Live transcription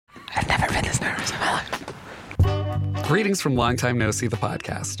hours of my life. Greetings from Long Time No See, the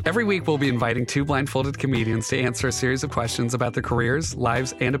podcast. Every week, we'll be inviting two blindfolded comedians to answer a series of questions about their careers,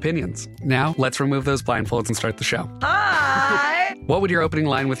 lives, and opinions. Now, let's remove those blindfolds and start the show. Hi! What would your opening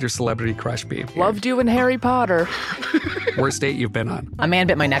line with your celebrity crush be? Loved you in Harry Potter. Worst date you've been on? A man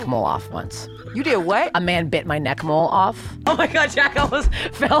bit my neck mole off once. You did what? A man bit my neck mole off. Oh my God, Jack almost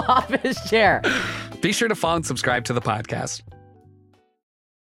fell off his chair. Be sure to follow and subscribe to the podcast.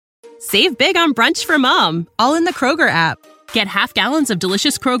 Save big on brunch for mom, all in the Kroger app. Get half gallons of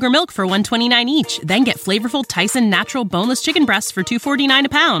delicious Kroger milk for $1.29 each. Then get flavorful Tyson natural boneless chicken breasts for $2.49 a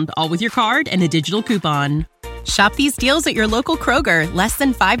pound, all with your card and a digital coupon. Shop these deals at your local Kroger, less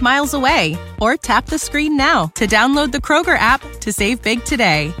than 5 miles away. Or tap the screen now to download the Kroger app to save big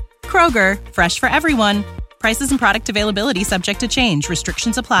today. Kroger, fresh for everyone. Prices and product availability subject to change.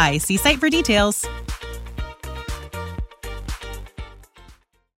 Restrictions apply. See site for details.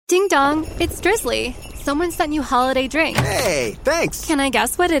 Ding dong, it's Drizzly. Someone sent you holiday drinks. Hey, thanks. Can I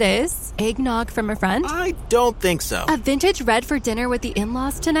guess what it is? Eggnog from a friend? I don't think so. A vintage red for dinner with the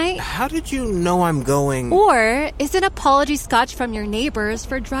in-laws tonight? How did you know I'm going? Or is it apology scotch from your neighbors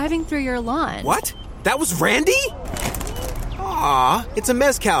for driving through your lawn? What? That was Randy? Aw, it's a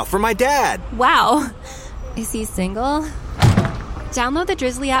mezcal for my dad. Wow. Is he single? Download the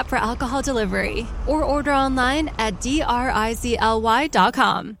Drizzly app for alcohol delivery or order online at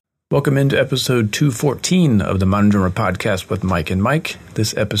drizly.com. Welcome into episode 214 of the Modern Drummer Podcast with Mike and Mike.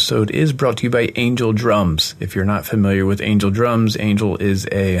 This episode is brought to you by Angel Drums. If you're not familiar with Angel Drums, Angel is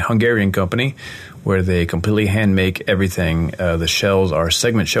a Hungarian company where they completely hand make everything. The shells are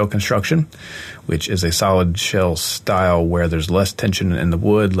segment shell construction, which is a solid shell style where there's less tension in the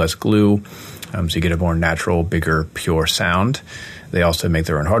wood, less glue, so you get a more natural, bigger, pure sound. They also make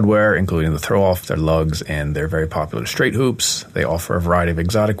their own hardware, including the throw-off, their lugs, and their very popular straight hoops. They offer a variety of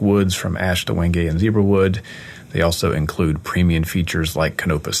exotic woods from ash to wenge and zebra wood. They also include premium features like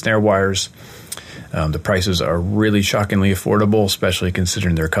Canopa snare wires. The prices are really shockingly affordable, especially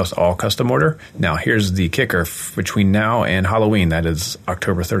considering they're all custom order. Now, here's the kicker. Between now and Halloween, that is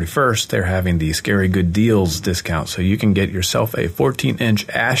October 31st, they're having the Scary Good Deals discount. So you can get yourself a 14-inch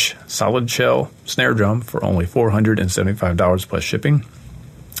ash solid shell snare drum for only $475 plus shipping.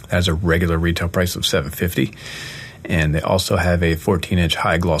 That's a regular retail price of $750. And they also have a 14-inch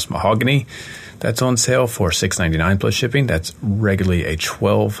high gloss mahogany. That's on sale for $699 plus shipping. That's regularly a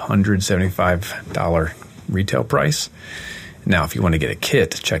 $1,275 retail price. Now, if you want to get a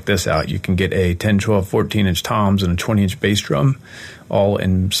kit, check this out. You can get a 10, 12, 14-inch toms and a 20-inch bass drum, all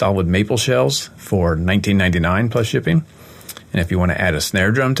in solid maple shells for $1999 plus shipping. And if you want to add a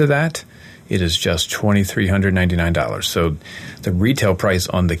snare drum to that, it is just $2,399. So the retail price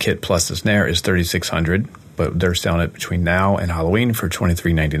on the kit plus the snare is $3,600. But they're selling it between now and Halloween for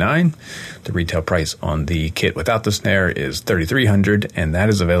 $23.99. The retail price on the kit without the snare is $3,300, and that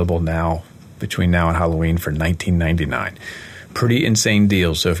is available now between now and Halloween for $19.99. Pretty insane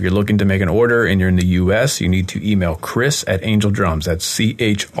deal. So if you're looking to make an order and you're in the U.S., you need to email Chris at Angel Drums. That's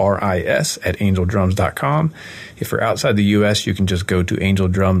CHRIS at angeldrums.com. If you're outside the U.S., you can just go to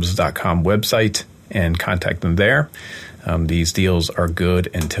angeldrums.com website and contact them there. These deals are good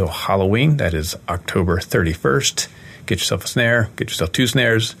until Halloween. That is October 31st. Get yourself a snare, get yourself 2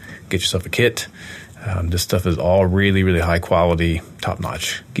 snares, get yourself a kit. This stuff is all really, really high quality,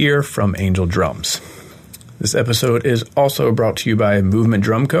 top-notch gear from Angel Drums. This episode is also brought to you by Movement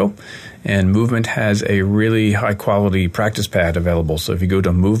Drum Co. And Movement has a really high-quality practice pad available. So if you go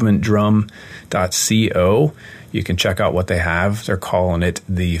to movementdrum.co, you can check out what they have. They're calling it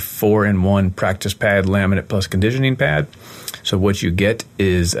the 4-in-1 practice pad, laminate plus conditioning pad. So what you get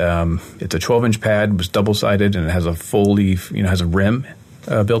is it's a 12-inch pad, it's double-sided, and it has a full leaf, has a rim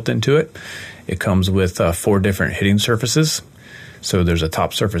built into it. It comes with 4 different hitting surfaces. So there's a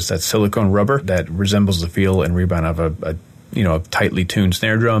top surface that's silicone rubber that resembles the feel and rebound of a tightly tuned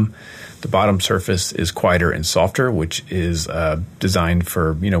snare drum. The bottom surface is quieter and softer, which is designed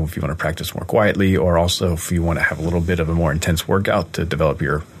for, if you want to practice more quietly, or also if you want to have a little bit of a more intense workout to develop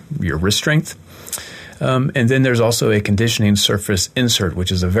your wrist strength. And then there's also a conditioning surface insert,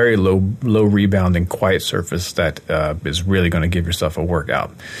 which is a very low rebounding, quiet surface that is really going to give yourself a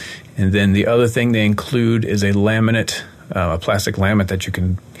workout. And then the other thing they include is a laminate, a plastic laminate that you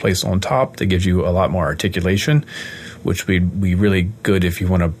can place on top that gives you a lot more articulation, which would be really good if you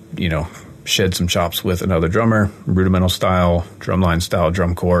want to, shed some chops with another drummer, rudimental style, drumline style,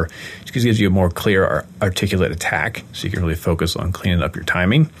 drum corps. It just gives you a more clear, articulate attack, so you can really focus on cleaning up your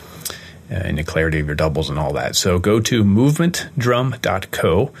timing and the clarity of your doubles and all that. So go to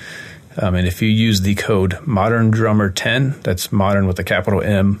movementdrum.co, And if you use the code ModernDrummer10, that's modern with a capital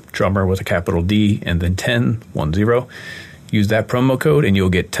M, drummer with a capital D, and then 10, use that promo code and you'll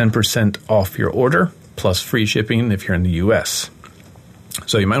get 10% off your order, plus free shipping if you're in the U.S.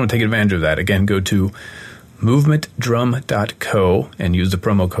 So you might want to take advantage of that. Again, go to movementdrum.co and use the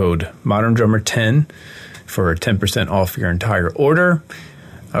promo code ModernDrummer10 for 10% off your entire order.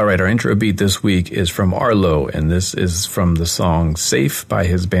 All right, our intro beat this week is from Arlo, and this is from the song Safe by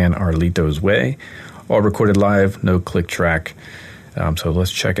his band Arlito's Way. All recorded live, no click track. So let's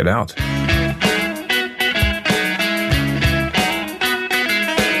check it out.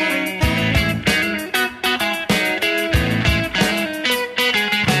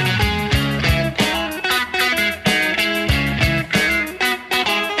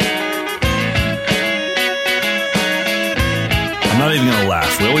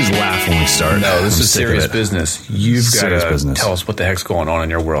 We always laugh when we start. No, this is serious business. You've got to tell us what the heck's going on in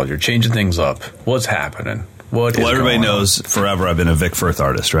your world. You're changing things up. What's happening? Well, everybody knows forever I've been a Vic Firth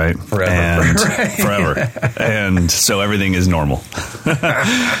artist, right? Forever. And so everything is normal.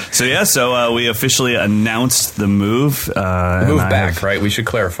 So we officially announced the move. Back, right? We should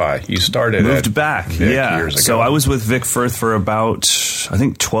clarify. You started moved back, Vic years ago. So I was with Vic Firth for about, I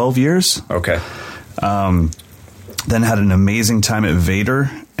think, 12 years. Okay. Then had an amazing time at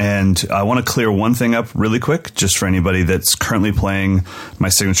Vader. And I want to clear one thing up really quick, just for anybody that's currently playing my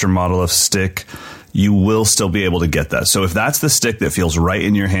signature model of stick. You will still be able to get that. So if that's the stick that feels right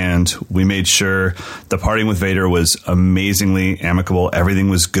in your hand, we made sure the parting with Vader was amazingly amicable. Everything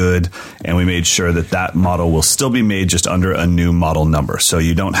was good. And we made sure that that model will still be made just under a new model number. So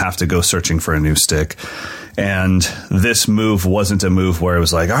you don't have to go searching for a new stick. And this move wasn't a move where it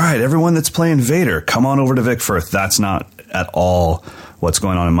was like, all right, everyone that's playing Vader, come on over to Vic Firth. That's not at all what's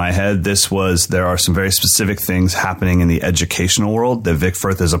going on in my head. There are some very specific things happening in the educational world that Vic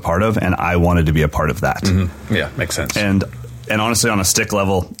Firth is a part of, and I wanted to be a part of that. Mm-hmm. Yeah, makes sense. And honestly, on a stick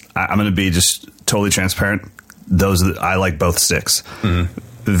level, I'm going to be just totally transparent. I like both sticks. Mm-hmm.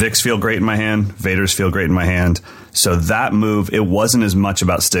 Vic's feel great in my hand. Vader's feel great in my hand. So that move, it wasn't as much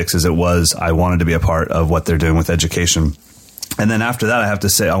about sticks as it was I wanted to be a part of what they're doing with education. And then after that, I have to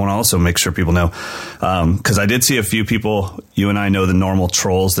say, I want to also make sure people know, because I did see a few people, you and I know the normal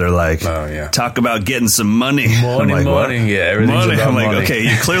trolls, they're like, talk about getting some money. Money. Yeah, everything's about I'm like, money. Okay,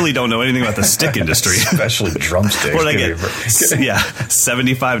 you clearly don't know anything about the stick industry. Especially drumsticks. What did I get?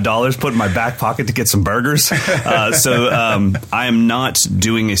 $75 put in my back pocket to get some burgers. So I am not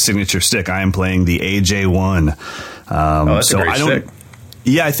doing a signature stick. I am playing the AJ1. That's a great stick.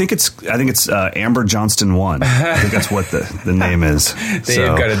 Yeah, I think it's Amber Johnston 1. I think that's what the name is.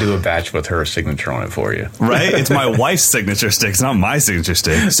 They've got to do a batch with her signature on it for you. Right? It's my wife's signature stick. It's not my signature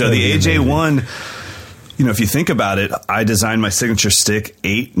stick. So the AJ1, if you think about it, I designed my signature stick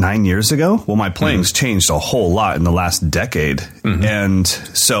 8-9 years ago. Well, my playing's changed a whole lot in the last decade. Mm-hmm. And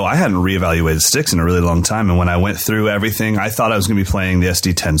so I hadn't reevaluated sticks in a really long time. And when I went through everything, I thought I was going to be playing the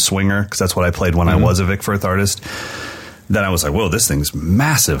SD10 Swinger, because that's what I played when I was a Vic Firth artist. Then I was like, whoa, this thing's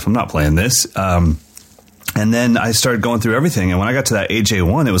massive. I'm not playing this. And then I started going through everything. And when I got to that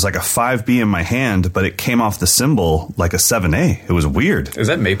AJ1, it was like a 5B in my hand, but it came off the cymbal like a 7A. It was weird. Is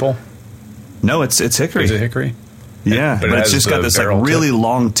that maple? No, it's hickory. Is it hickory? Yeah, but it's just got this like really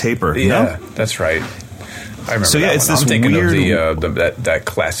long taper. Yeah, that's right. I remember it's this thinking weird of that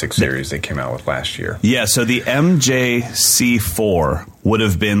classic series they came out with last year. Yeah, so the MJC4 would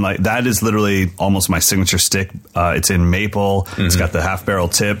have been like, that is literally almost my signature stick. It's in maple. Mm-hmm. It's got the half barrel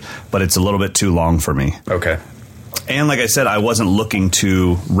tip, but it's a little bit too long for me. Okay. And like I said, I wasn't looking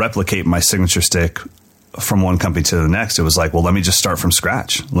to replicate my signature stick from one company to the next. It was like, well, let me just start from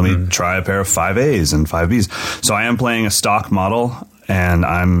scratch. Let me try a pair of 5As and 5Bs. So I am playing a stock model.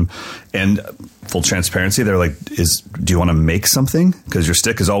 And full transparency, they're like, do you want to make something? Because your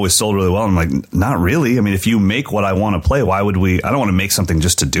stick is always sold really well. And I'm like, not really. I mean, if you make what I want to play, why would we? I don't want to make something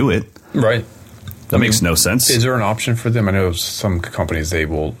just to do it. Right. That makes no sense. Is there an option for them? I know some companies, they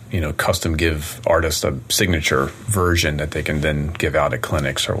will, custom give artists a signature version that they can then give out at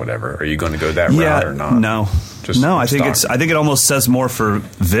clinics or whatever. Are you going to go that route or not? No. I think it almost says more for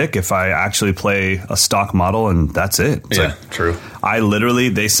Vic if I actually play a stock model and that's it. It's true.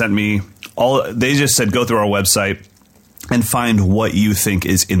 They sent me they just said, go through our website and find what you think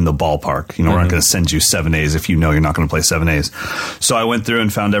is in the ballpark. We're not going to send you 7As if you're not going to play 7As. So I went through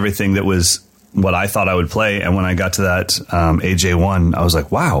and found everything that was what I thought I would play. And when I got to that AJ1, I was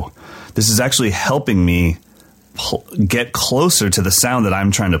like, wow, this is actually helping me get closer to the sound that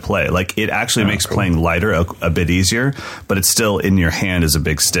I'm trying to play. Like, it actually makes playing lighter a bit easier, but it's still in your hand as a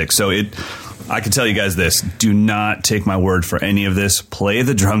big stick. So I can tell you guys this. Do not take my word for any of this. Play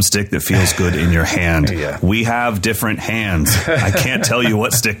the drumstick that feels good in your hand. Yeah. We have different hands. I can't tell you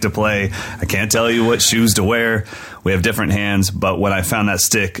what stick to play. I can't tell you what shoes to wear. We have different hands. But when I found that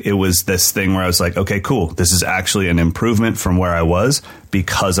stick, it was this thing where I was like, okay, cool. This is actually an improvement from where I was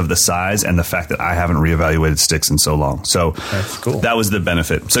because of the size and the fact that I haven't reevaluated sticks in so long. So that's cool. That was the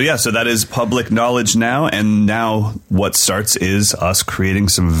benefit. So yeah, so that is public knowledge now. And now what starts is us creating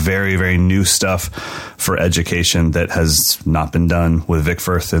some very, very new stuff for education that has not been done with Vic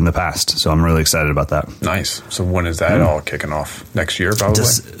Firth in the past. So I'm really excited about that. Nice. So when is that all kicking off? Next year, probably?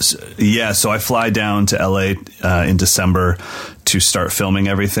 Yeah, so I fly down to LA in December to start filming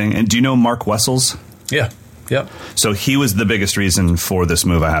everything. And do you know Mark Wessels? Yeah. Yep. So he was the biggest reason for this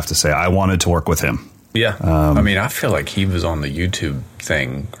move, I have to say. I wanted to work with him. Yeah. I mean, I feel like he was on the YouTube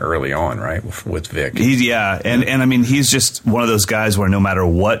thing early on, right, with Vic. And I mean, he's just one of those guys where no matter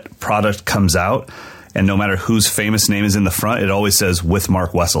what product comes out, and no matter whose famous name is in the front, it always says with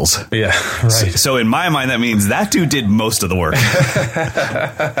Mark Wessels. Yeah, right. So in my mind, that means that dude did most of the work.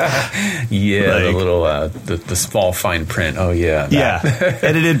 Yeah, the little, the small fine print. Oh, yeah. Yeah.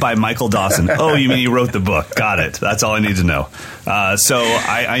 Edited by Michael Dawson. Oh, you mean he wrote the book. Got it. That's all I need to know. So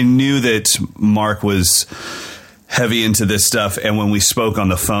I knew that Mark was heavy into this stuff. And when we spoke on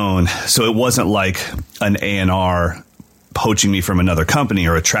the phone, so it wasn't like an A&R poaching me from another company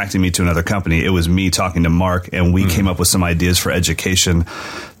or attracting me to another company. It was me talking to Mark, and we came up with some ideas for education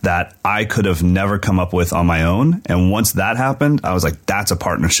that I could have never come up with on my own. And once that happened, I was like, that's a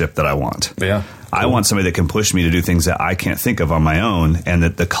partnership that I want. Yeah. I want somebody that can push me to do things that I can't think of on my own, and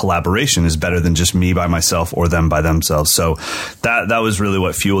that the collaboration is better than just me by myself or them by themselves. So that was really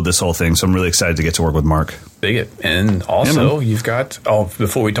what fueled this whole thing. So I'm really excited to get to work with Mark. Dig it. And also, you've got,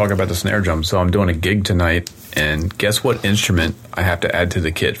 before we talk about the snare drum, so I'm doing a gig tonight, and guess what instrument I have to add to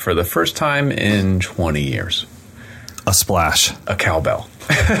the kit for the first time in 20 years? A splash. A cowbell.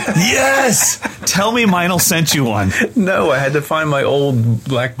 Yes! Tell me Meinl sent you one. No, I had to find my old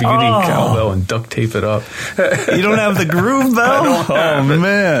Black Beauty cowbell and duct tape it up. You don't have the groove bell? I don't have it.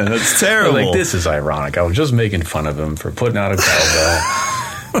 Man, that's terrible. Like, this is ironic. I was just making fun of him for putting out a cowbell.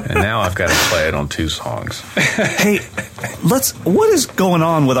 And now I've got to play it on 2 songs. Hey, what is going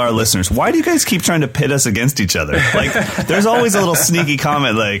on with our listeners? Why do you guys keep trying to pit us against each other? Like, there's always a little sneaky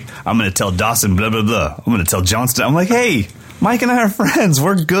comment like, I'm going to tell Dawson blah, blah, blah. I'm going to tell Johnston. I'm like, hey, Mike and I are friends.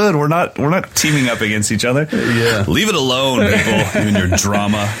 We're good. We're not teaming up against each other. Yeah. Leave it alone, people, you and your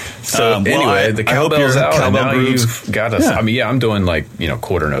drama. So anyway, the cowbell's out, and now you've got us. Yeah. I mean, I'm doing like,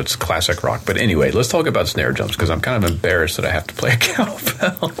 quarter notes, classic rock. But anyway, let's talk about snare drums, because I'm kind of embarrassed that I have to play a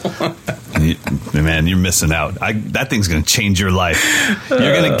cowbell. Man, you're missing out. That thing's going to change your life.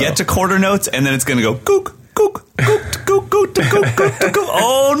 You're going to get to quarter notes, and then it's going to go kook, kook, kook, kook, kook, kook, kook, kook.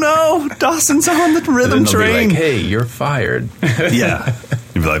 Oh no, Dawson's on the rhythm train. Be like, hey, you're fired. Yeah.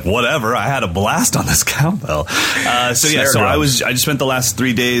 You'd be like, whatever. I had a blast on this cowbell. I just spent the last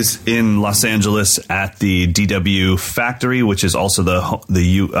 3 days in Los Angeles at the DW factory, which is also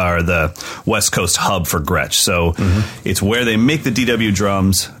the West Coast hub for Gretsch. So it's where they make the DW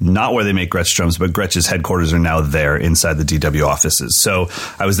drums, not where they make Gretsch drums, but Gretsch's headquarters are now there inside the DW offices. So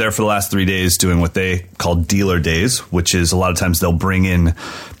I was there for the last 3 days doing what they call dealer days, which is a lot of times they'll bring in.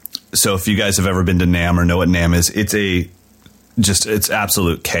 So if you guys have ever been to NAMM or know what NAMM is, it's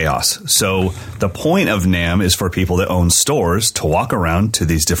absolute chaos. So the point of NAMM is for people that own stores to walk around to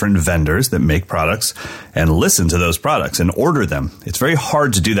these different vendors that make products and listen to those products and order them. It's very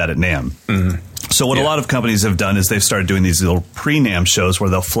hard to do that at NAMM. So what a lot of companies have done is they've started doing these little pre-NAMM shows where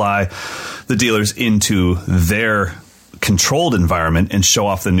they'll fly the dealers into their controlled environment and show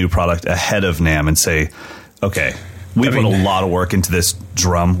off the new product ahead of NAMM and say, okay, we put a lot of work into this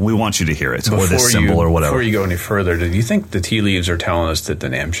drum. We want you to hear it, or this cymbal, or whatever. Before you go any further, do you think the tea leaves are telling us that the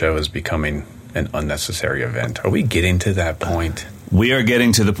NAMM show is becoming an unnecessary event? Are we getting to that point? We are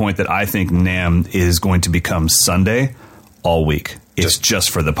getting to the point that I think NAMM is going to become Sunday all week. It's just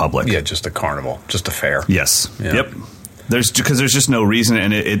for the public. Yeah, just a carnival, just a fair. Yes. Yeah. Yep. Because there's just no reason,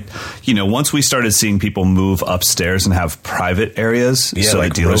 and once we started seeing people move upstairs and have private areas, so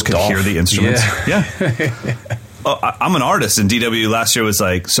like dealers could hear the instruments. Yeah. Oh, I'm an artist, and DW last year was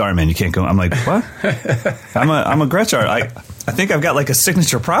like, sorry, man, you can't go. I'm like, what? I'm a Gretsch art. I think I've got like a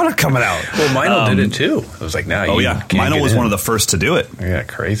signature product coming out. Well, Meinl did it too. I was like, Meinl was one of the first to do it. Yeah,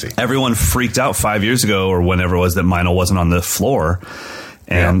 crazy. Everyone freaked out 5 years ago or whenever it was that Meinl wasn't on the floor.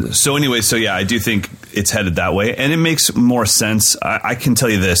 And so anyway, I do think it's headed that way, and it makes more sense. I can tell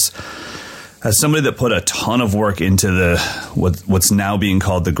you this. As somebody that put a ton of work into what's now being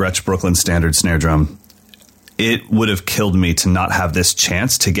called the Gretsch Brooklyn Standard snare drum, it would have killed me to not have this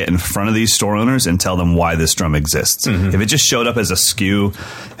chance to get in front of these store owners and tell them why this drum exists. If it just showed up as a SKU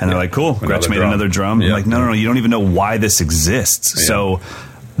and they're like, cool, Gretsch made another drum. I'm like, no, you don't even know why this exists. So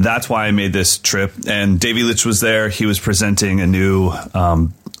that's why I made this trip. And Dave Elitch was there. He was presenting a new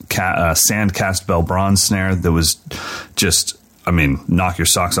sand cast bell bronze snare that was just, I mean, knock your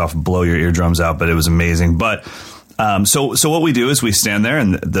socks off, blow your eardrums out, but it was amazing. But so what we do is we stand there,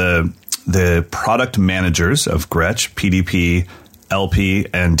 and the product managers of Gretsch, PDP, LP,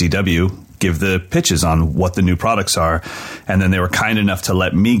 and DW give the pitches on what the new products are. And then they were kind enough to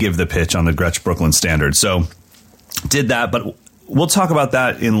let me give the pitch on the Gretsch Brooklyn Standard. So did that, but we'll talk about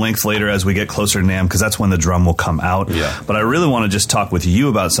that in length later as we get closer to NAMM, because that's when the drum will come out. Yeah. But I really want to just talk with you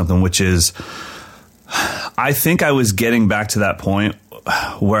about something, which is, I think I was getting back to that point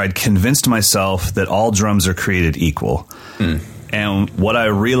where I'd convinced myself that all drums are created equal. And what I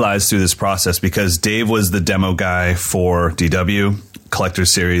realized through this process, because Dave was the demo guy for DW, Collector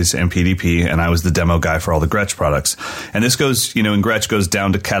Series, and PDP, and I was the demo guy for all the Gretsch products. And this goes, in Gretsch goes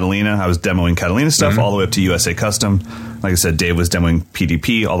down to Catalina. I was demoing Catalina stuff all the way up to USA Custom. Like I said, Dave was demoing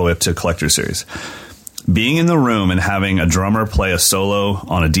PDP all the way up to Collector Series. Being in the room and having a drummer play a solo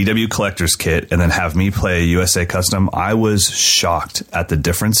on a DW Collector's kit and then have me play a USA Custom, I was shocked at the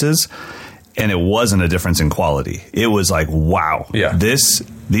differences. And it wasn't a difference in quality. It was like, wow,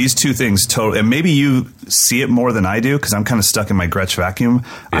 these two things totally, and maybe you see it more than I do because I'm kind of stuck in my Gretsch vacuum.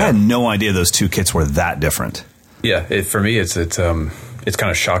 I had no idea those two kits were that different. Yeah, for me, it's kind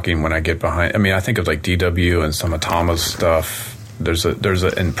of shocking when I get behind. I mean, I think of like DW and some of Tama's stuff. There's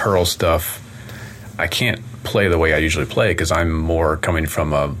and Pearl stuff. I can't play the way I usually play because I'm more coming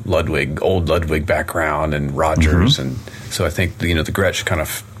from a old Ludwig background and Rogers, and so I think the Gretsch kind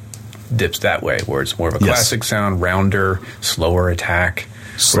of dips that way, where it's more of a classic sound, rounder, slower attack.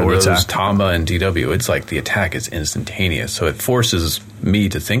 Tama and DW, it's like the attack is instantaneous, so it forces me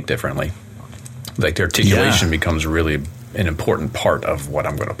to think differently. Like the articulation becomes really an important part of what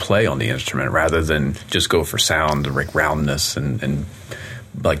I'm going to play on the instrument, rather than just go for sound, like roundness and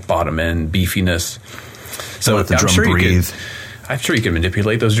like bottom end beefiness. So let the drum breathe. I'm sure you can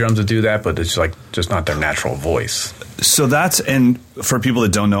manipulate those drums to do that, but it's like just not their natural voice. So and for people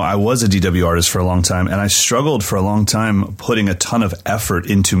that don't know, I was a DW artist for a long time, and I struggled for a long time putting a ton of effort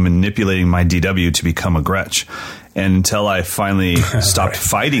into manipulating my DW to become a Gretsch. And until I finally stopped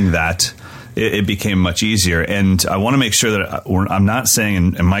fighting that, it became much easier. And I want to make sure that I'm not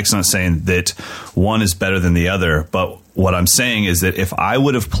saying, and Mike's not saying that one is better than the other, but what I'm saying is that if I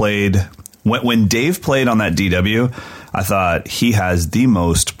would have played, when Dave played on that DW, I thought he has the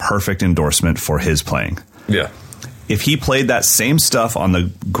most perfect endorsement for his playing. Yeah. If he played that same stuff on the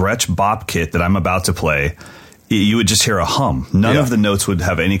Gretsch Bop kit that I'm about to play, you would just hear a hum. None of the notes would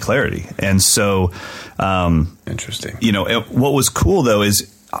have any clarity. And so, interesting. What was cool though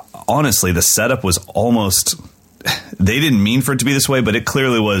is, honestly, the setup was almost, they didn't mean for it to be this way, but it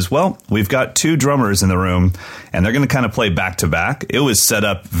clearly was, well, we've got two drummers in the room and they're going to kind of play back to back. It was set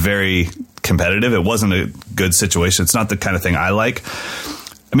up very competitive. It wasn't a good situation. It's not the kind of thing I like.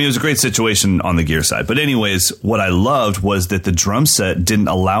 I mean, it was a great situation on the gear side. But anyways, what I loved was that the drum set didn't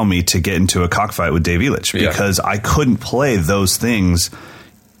allow me to get into a cockfight with Dave Elitch because I couldn't play those things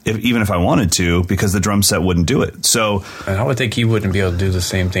even if I wanted to, because the drum set wouldn't do it. So, and I would think he wouldn't be able to do the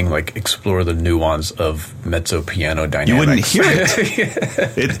same thing, like explore the nuance of mezzo piano dynamics. You wouldn't hear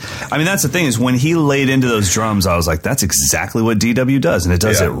it. I mean, that's the thing, is when he laid into those drums, I was like, that's exactly what DW does, and it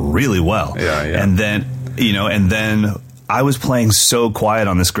does it really well. And then, I was playing so quiet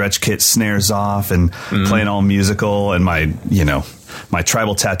on this Gretsch kit, snares off and playing all musical, and my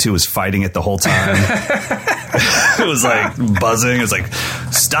tribal tattoo was fighting it the whole time. It was like buzzing. It was like,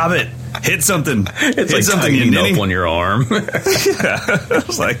 stop it. Hit something. It's like something up on your arm. I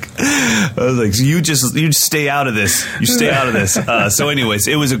was like, so you just stay out of this. You stay out of this. So anyways,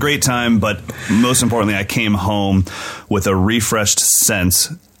 it was a great time, but most importantly, I came home with a refreshed sense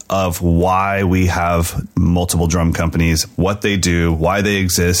of why we have multiple drum companies, what they do, why they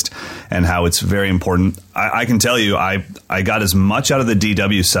exist, and how it's very important. I can tell you, I got as much out of the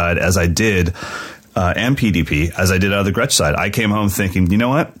DW side as I did, and PDP, as I did out of the Gretsch side. I came home thinking, you know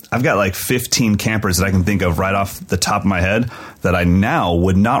what? I've got like 15 campers that I can think of right off the top of my head that I now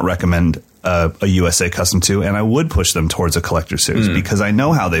would not recommend a USA Custom to, and I would push them towards a Collector Series because I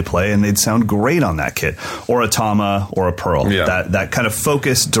know how they play and they'd sound great on that kit, or a Tama or a Pearl. That kind of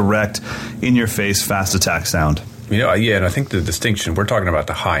focused, direct, in your face, fast attack sound. And I think the distinction, we're talking about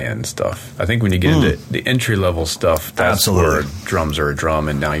the high end stuff. I think when you get into the entry level stuff, that's where drums are a drum,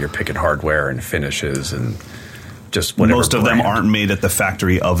 and now you're picking hardware and finishes and just whatever. Most of them aren't made at the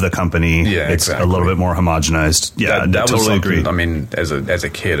factory of the company. Yeah, it's exactly. a little bit more homogenized. Yeah, that totally agree. I mean, as a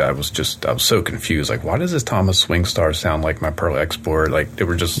kid, I was so confused. Like, why does this Tama Swing Star sound like my Pearl Export? Like, they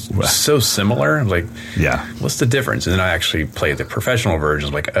were just so similar. Like, what's the difference? And then I actually played the professional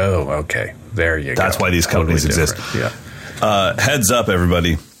versions. Like, oh, okay, there you go. That's why these companies exist. Yeah. Heads up,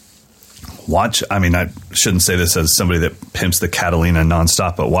 everybody. Watch. I mean, I shouldn't say this as somebody that pimps the Catalina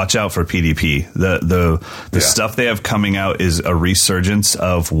nonstop, but watch out for PDP. The stuff they have coming out is a resurgence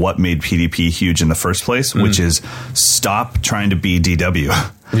of what made PDP huge in the first place, which is stop trying to be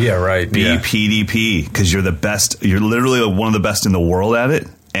DW. Yeah, right. Be PDP, because you're the best. You're literally one of the best in the world at it.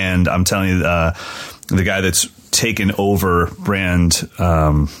 And I'm telling you, the guy that's taken over brand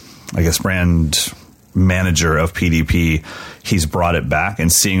manager of PDP, he's brought it back, and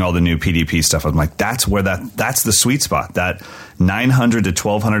seeing all the new PDP stuff, I'm like, that's the sweet spot. That $900 to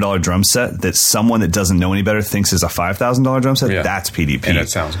 $1,200 drum set that someone that doesn't know any better thinks is a $5,000 drum set. That's PDP, and it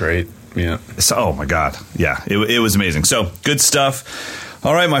sounds great. Yeah. So, oh my god, yeah, it was amazing. So good stuff.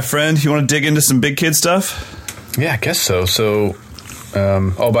 All right, my friend, you want to dig into some big kid stuff? Yeah, I guess so. So,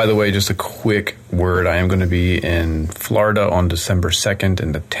 by the way, just a quick word. I am going to be in Florida on December 2nd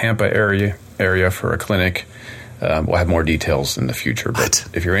in the Tampa area for a clinic. We'll have more details in the future. But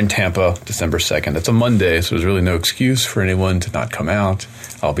if you're in Tampa, December 2nd, it's a Monday, so there's really no excuse for anyone to not come out.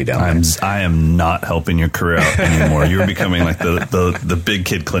 I'll be down there. I am not helping your career out anymore. You're becoming like the big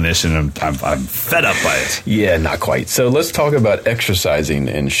kid clinician, and I'm fed up by it. Yeah, not quite. So let's talk about exercising,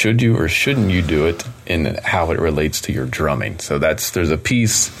 and should you or shouldn't you do it, and how it relates to your drumming. So there's a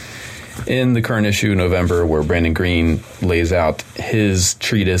piece in the current issue, November, where Brandon Green lays out his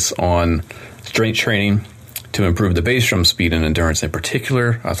treatise on strength training to improve the bass drum speed and endurance in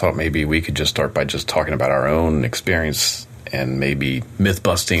particular. I thought maybe we could just start by just talking about our own experience and maybe myth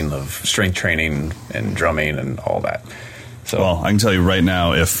busting of strength training and drumming and all that. So, well, I can tell you right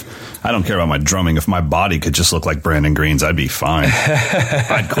now, if I don't care about my drumming, if my body could just look like Brandon Green's, I'd be fine.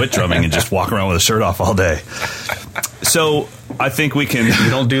 I'd quit drumming and just walk around with a shirt off all day. So I think we can. You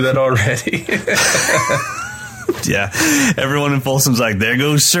don't do that already. Yeah, everyone in Folsom's like, there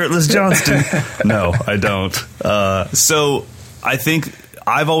goes shirtless Johnston. No, I don't. So I think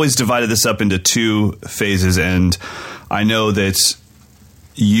I've always divided this up into two phases, and I know that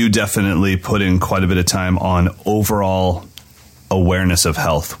you definitely put in quite a bit of time on overall awareness of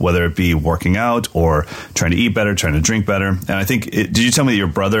health, whether it be working out or trying to eat better, trying to drink better. And I think, did you tell me that your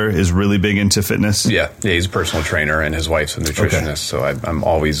brother is really big into fitness? Yeah, he's a personal trainer, and his wife's a nutritionist. Okay. So I'm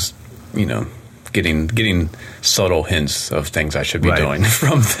always, getting subtle hints of things I should be doing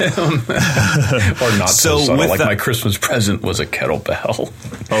from them, or not so subtle. Like my Christmas present was a kettlebell.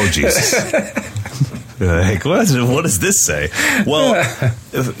 Oh Jesus! Like, what does this say? Well,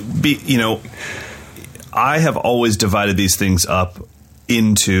 I have always divided these things up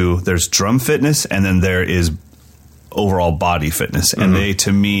into there's drum fitness, and then there is overall body fitness, and they,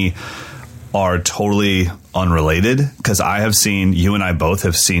 to me, are totally unrelated, because I have seen, you and I both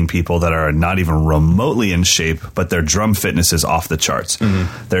have seen people that are not even remotely in shape, but their drum fitness is off the charts.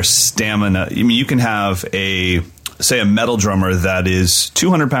 Their stamina, I mean, you can have a metal drummer that is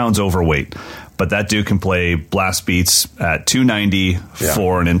 200 pounds overweight, but that dude can play blast beats at 290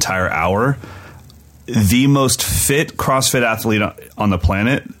 for an entire hour. The most fit CrossFit athlete on the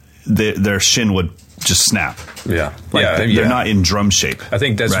planet, their shin would just snap. Yeah. They're not in drum shape. I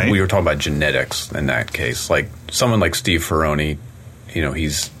think that's we were talking about genetics in that case. Like someone like Steve Ferroni,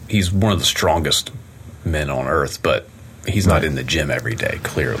 he's one of the strongest men on earth, but he's not in the gym every day,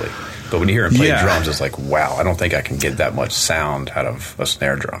 clearly. But when you hear him play drums, it's like, wow, I don't think I can get that much sound out of a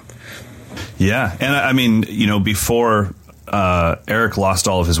snare drum. Yeah. And I mean, before Eric lost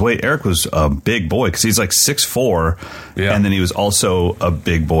all of his weight, Eric was a big boy, because he's like 6'4", and then he was also a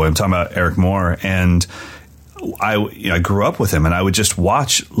big boy. I'm talking about Eric Moore, and I grew up with him, and I would just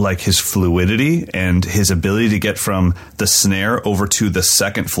watch like his fluidity and his ability to get from the snare over to the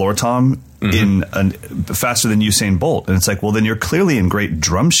second floor tom faster than Usain Bolt. And it's like, well, then you're clearly in great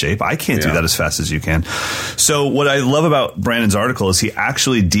drum shape. I can't do that as fast as you can. So what I love about Brandon's article is he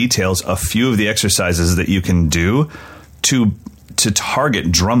actually details a few of the exercises that you can do to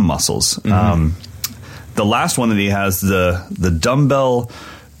target drum muscles. The last one that he has, the dumbbell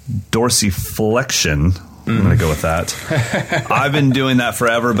dorsiflexion. I'm going to go with that. I've been doing that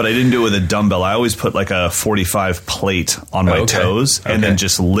forever, but I didn't do it with a dumbbell. I always put like a 45 plate on my toes and then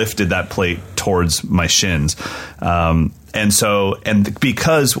just lifted that plate towards my shins. And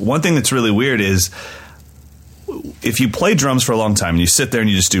because one thing that's really weird is, if you play drums for a long time and you sit there and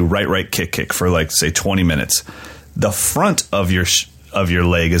you just do right, kick for like, say, 20 minutes, the front of your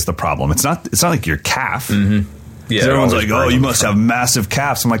leg is the problem. It's not like your calf. Yeah, everyone's like, "Oh, you must have massive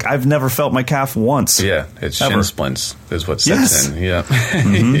calves." I'm like, "I've never felt my calf once." Yeah, it's shin splints is what sets in. Yeah.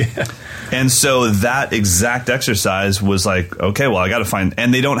 Yeah. And so that exact exercise was like, okay, well, I got to find,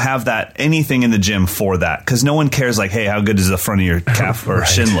 and they don't have that anything in the gym for that, because no one cares. Like, hey, how good does the front of your calf or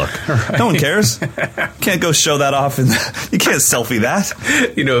shin look? No one cares. Can't go show that off, and you can't selfie that.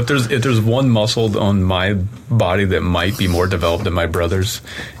 You know, if there's one muscle on my body that might be more developed than my brother's,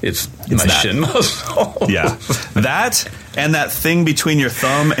 it's my shin muscle. Yeah, that. And that thing between your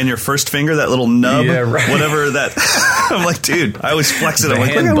thumb and your first finger, that little nub, whatever that. I'm like, dude, I always flex it. I'm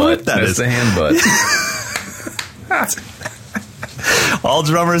like, look how what that is. That's the hand butt. All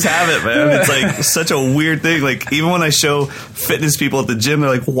drummers have it, man. It's like such a weird thing. Like, even when I show fitness people at the gym, they're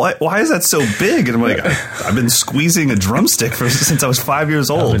like, why is that so big? And I'm like, I've been squeezing a drumstick since I was 5 years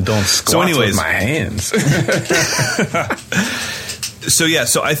old. I've been doing squats with my hands. So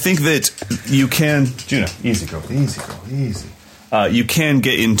I think that you can, Juno, easy girl, easy. You can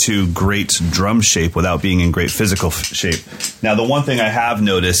get into great drum shape without being in great physical shape. Now, the one thing I have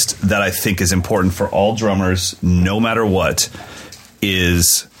noticed that I think is important for all drummers, no matter what,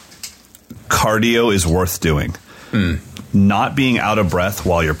 is cardio is worth doing. Not being out of breath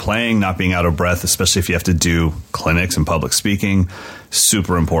while you're playing, not being out of breath, especially if you have to do clinics and public speaking,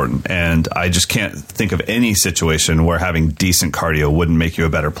 super important. And I just can't think of any situation where having decent cardio wouldn't make you a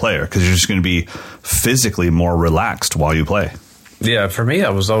better player, because you're just going to be physically more relaxed while you play. Yeah, for me,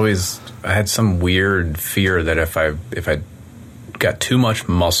 I had some weird fear that if I got too much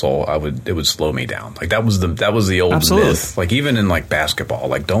muscle, it would slow me down. Like that was the old myth. Like even in like basketball,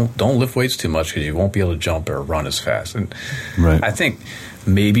 like don't lift weights too much because you won't be able to jump or run as fast. And I think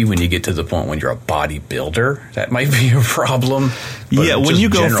maybe when you get to the point when you're a bodybuilder, that might be a problem. Yeah, when you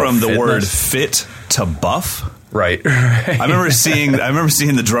go from the word fit to buff. Right. I remember seeing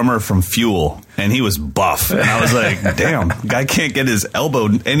the drummer from Fuel, and he was buff, and I was like, "Damn, guy can't get his elbow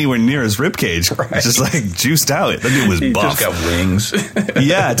anywhere near his ribcage. Right. It's just like juiced out. That dude was buff. He just got wings."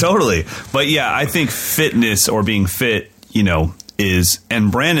 Yeah, totally. But yeah, I think fitness or being fit, is,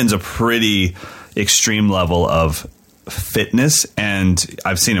 and Brandon's a pretty extreme level of fitness, and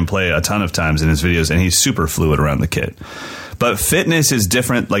I've seen him play a ton of times in his videos, and he's super fluid around the kit. But fitness is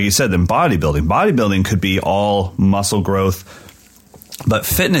different, like you said, than bodybuilding. Bodybuilding could be all muscle growth, but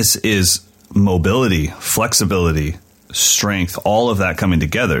fitness is mobility, flexibility, strength, all of that coming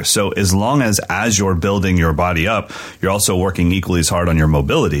together. So as long as you're building your body up, you're also working equally as hard on your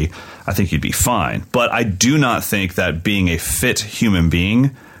mobility, I think you'd be fine. But I do not think that being a fit human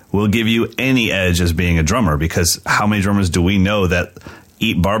being will give you any edge as being a drummer, because how many drummers do we know that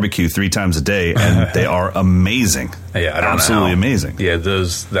eat barbecue 3 times a day and they are amazing? Yeah, I don't absolutely know. Amazing. Yeah,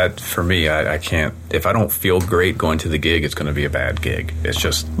 that for me, I can't. If I don't feel great going to the gig, it's going to be a bad gig. It's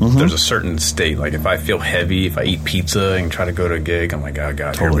just there's a certain state. Like if I feel heavy, if I eat pizza and try to go to a gig, I'm like, oh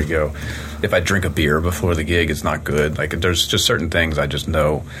god, here we go. If I drink a beer before the gig, it's not good. Like there's just certain things I just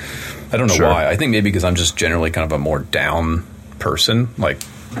know. I don't know why. I think maybe because I'm just generally kind of a more down person. Like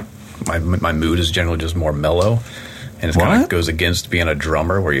my mood is generally just more mellow. And it kind of goes against being a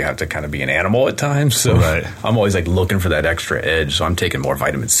drummer where you have to kind of be an animal at times. So I'm always like looking for that extra edge. So I'm taking more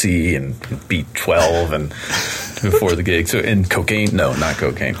vitamin C and B12 and before the gig. So and cocaine? No, not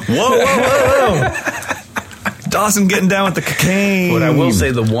cocaine. Whoa. Dawson getting down with the cocaine. But I will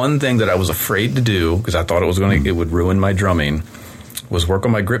say the one thing that I was afraid to do, because I thought it would ruin my drumming, was work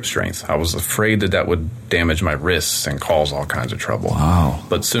on my grip strength. I was afraid that would damage my wrists and cause all kinds of trouble. Wow.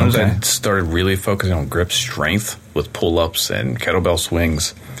 But as soon as I started really focusing on grip strength with pull-ups and kettlebell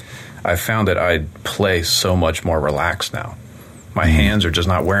swings, I found that I play so much more relaxed now. My hands are just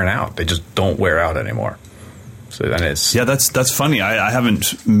not wearing out. They just don't wear out anymore. So then it's that's funny. I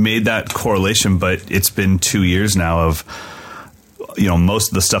haven't made that correlation, but it's been 2 years now of most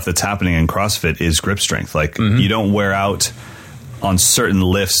of the stuff that's happening in CrossFit is grip strength. Like you don't wear out on certain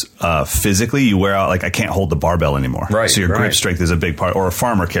lifts physically. You wear out, like I can't hold the barbell anymore. Right. So your grip strength is a big part. Or a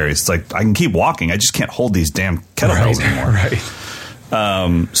farmer carries. It's like I can keep walking. I just can't hold these damn kettlebells anymore.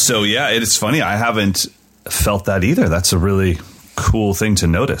 Right. So yeah, it's funny. I haven't felt that either. That's a really cool thing to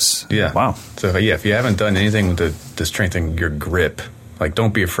notice. Yeah. Wow. So yeah, if you haven't done anything to strengthen your grip, like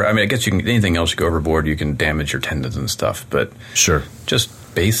don't be afraid. I mean, I guess anything else you go overboard, you can damage your tendons and stuff. But just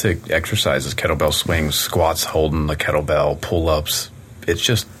basic exercises, kettlebell swings, squats, holding the kettlebell, pull-ups.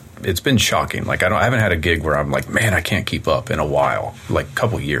 It's been shocking. Like I haven't had a gig where I'm like, man, I can't keep up in a while. Like a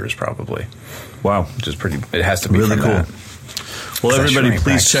couple years probably. Wow. Which is it has to be really cool. That. Well, everybody,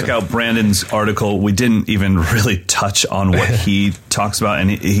 please check out Brandon's article. We didn't even really touch on what he talks about, and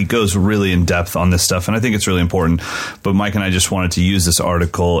he goes really in depth on this stuff, and I think it's really important. But Mike and I just wanted to use this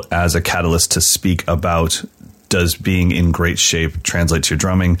article as a catalyst to speak about does being in great shape translate to your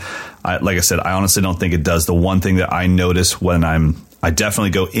drumming? Like I said, I honestly don't think it does. The one thing that I notice when I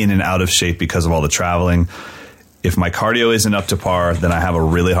definitely go in and out of shape because of all the traveling. If my cardio isn't up to par, then I have a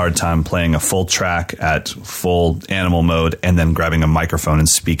really hard time playing a full track at full animal mode and then grabbing a microphone and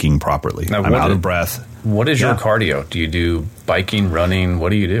speaking properly. Now, I'm out of breath. What is your cardio? Do you do biking, running? What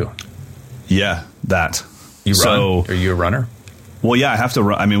do you do? Yeah, that. You run? Are you a runner? Well, yeah, I have to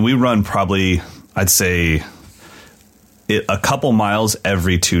run. I mean, we run probably, I'd say, a couple miles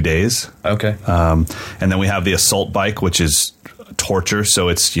every 2 days. Okay. And then we have the assault bike, which is torture. So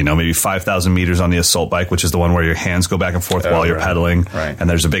it's, maybe 5,000 meters on the assault bike, which is the one where your hands go back and forth while you're pedaling. Right. And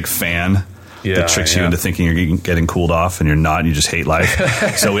there's a big fan that tricks you into thinking you're getting cooled off, and you're not, and you just hate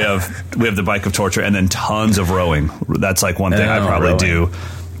life. So we have the bike of torture, and then tons of rowing. That's like one thing I probably do,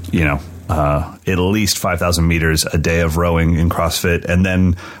 at least 5,000 meters a day of rowing in CrossFit. And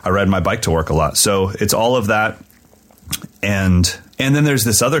then I ride my bike to work a lot. So it's all of that. And then there's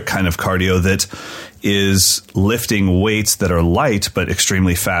this other kind of cardio that is lifting weights that are light but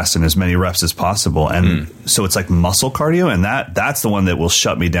extremely fast and as many reps as possible. And so it's like muscle cardio, and that's the one that will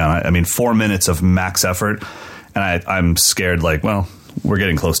shut me down. I mean, 4 minutes of max effort, and I'm scared like, well, we're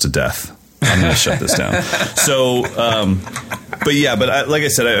getting close to death. I'm going to shut this down. So, but like I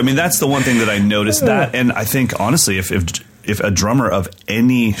said, I mean, that's the one thing that I noticed that. And I think, honestly, if a drummer of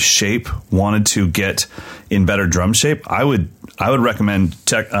any shape wanted to get in better drum shape, I would recommend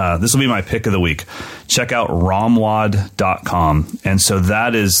this will be my pick of the week. Check out romwad.com. And so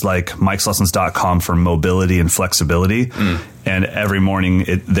that is like mikeslessons.com for mobility and flexibility. And every morning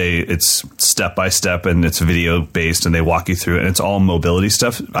it's step by step, and it's video based, and they walk you through it, and it's all mobility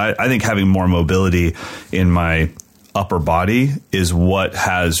stuff. I think having more mobility in my upper body is what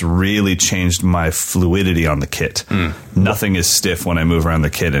has really changed my fluidity on the kit. Nothing is stiff when I move around the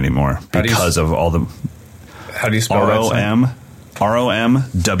kit anymore because of all the... How do you spell that?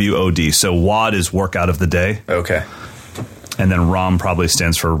 ROMWOD. So WOD is workout of the day. Okay. And then ROM probably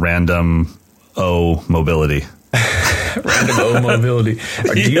stands for random O mobility. Random O mobility.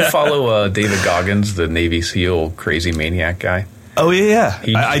 Do you follow David Goggins, the Navy SEAL crazy maniac guy? Oh, yeah.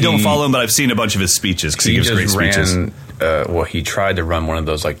 I don't follow him, but I've seen a bunch of his speeches because he gives great speeches. He tried to run one of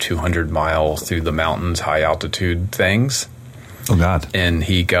those like 200 mile through the mountains, high altitude things. Oh, God. And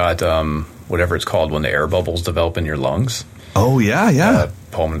he got whatever it's called when the air bubbles develop in your lungs. Oh, yeah.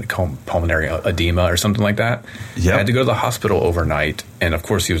 Pulmonary edema or something like that. Yeah. Had to go to the hospital overnight. And, of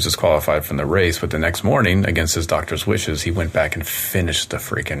course, he was disqualified from the race. But the next morning, against his doctor's wishes, he went back and finished the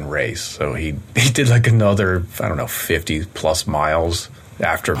freaking race. So he did like another, 50-plus miles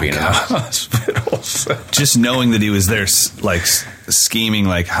after being in the hospital. So. Just knowing that he was there, like, scheming,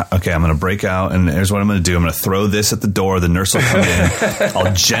 like, okay, I'm going to break out, and here's what I'm going to do. I'm going to throw this at the door. The nurse will come in.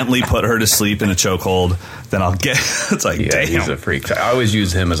 I'll gently put her to sleep in a chokehold. Then I'll get... It's like, damn. He's a freak. I always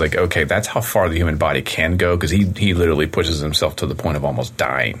use him as like, okay, that's how far the human body can go, because he literally pushes himself to the point of almost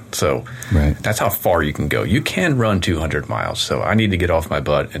dying. So that's how far you can go. You can run 200 miles, so I need to get off my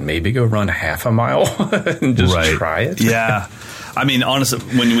butt and maybe go run half a mile and just try it. Yeah. I mean, honestly,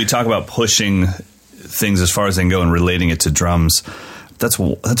 when we talk about pushing things as far as they can go and relating it to drums, that's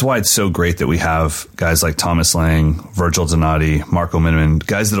why it's so great that we have guys like Thomas Lang, Virgil Donati, Marco Miniman,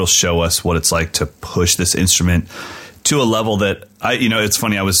 guys that'll show us what it's like to push this instrument to a level that it's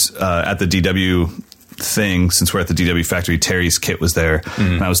funny. I was at the DW thing, since we're at the DW factory, Terry's kit was there,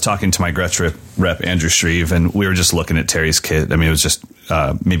 and I was talking to my Gretsch rep Andrew Shreve, and we were just looking at Terry's kit. I mean, it was just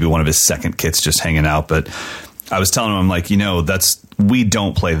maybe one of his second kits just hanging out, but I was telling him, I'm like, we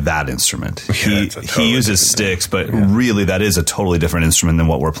don't play that instrument. He uses sticks, but really that is a totally different instrument than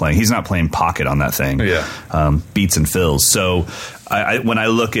what we're playing. He's not playing pocket on that thing. Beats and fills. So when I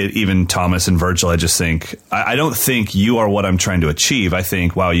look at even Thomas and Virgil, I just think, I don't think you are what I'm trying to achieve. I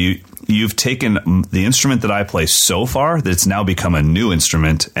think, wow, you've taken the instrument that I play so far that it's now become a new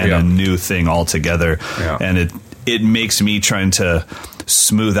instrument and a new thing altogether. And it makes me trying to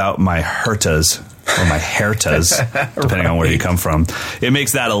smooth out my hurtas or my hairtas, depending on where you come from. It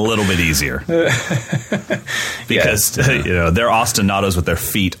makes that a little bit easier because their ostinatos with their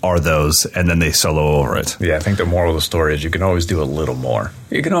feet are those, and then they solo over it. Yeah, I think the moral of the story is you can always do a little more.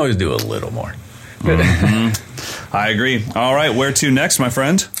 I agree. All right, where to next, my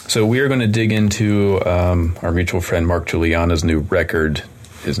friend? So we are going to dig into our mutual friend Mark Guiliana's new record,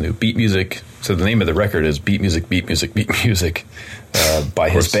 his new beat music. So the name of the record is Beat Music, Beat Music, Beat Music by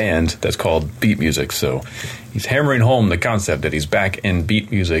his band that's called Beat Music. So he's hammering home the concept that he's back in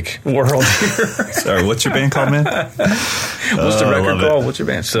beat music world here. Sorry, what's your band called, man? What's the record called? What's your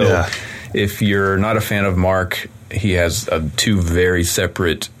band? So if you're not a fan of Mark, he has two very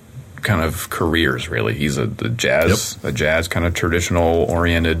separate kind of careers, really. He's a jazz kind of traditional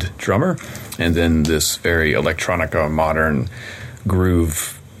oriented drummer, and then this very electronica, modern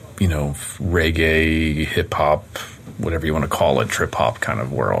groove, reggae, hip hop, whatever you want to call it, trip hop kind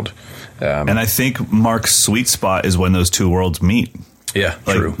of world. And I think Mark's sweet spot is when those two worlds meet. Yeah,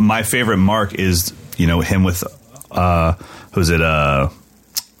 like, true. My favorite Mark is, him with, who's it?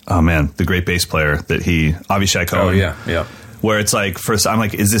 The great bass player that Avishai Cohen. Oh, yeah. Where it's like, first I'm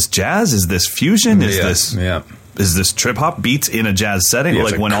like, is this jazz? Is this fusion? Is this trip hop beats in a jazz setting? Yeah,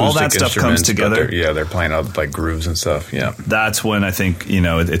 like when all that stuff comes together. They're playing out like grooves and stuff. Yeah. That's when I think,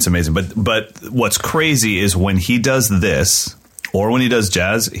 it's amazing. But what's crazy is when he does this or when he does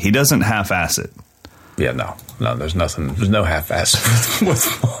jazz, he doesn't half-ass it. Yeah, no, there's nothing. There's no half-ass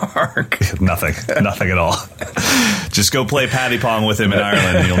with Mark. Nothing at all. Just go play Paddy Pong with him in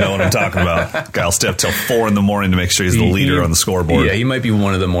Ireland and you'll know what I'm talking about. Guy'll stay up till 4 a.m. to make sure he's the leader on the scoreboard. Yeah, he might be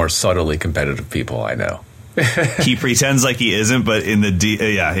one of the more subtly competitive people I know. He pretends like he isn't, but in the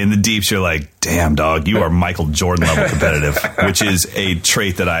deeps, you're like, damn, dog, you are Michael Jordan level competitive, which is a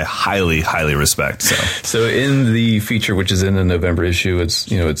trait that I highly, highly respect. So in the feature, which is in the November issue, it's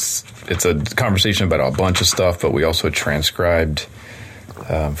a conversation about a bunch of stuff, but we also transcribed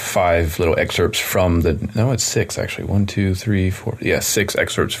 5 little excerpts from it's 6 actually. 1, 2, 3, 4. Yeah, 6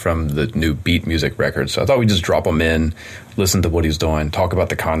 excerpts from the new Beat Music record. So I thought we'd just drop them in, listen to what he's doing, talk about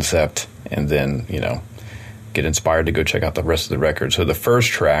the concept, and then get inspired to go check out the rest of the record. So the first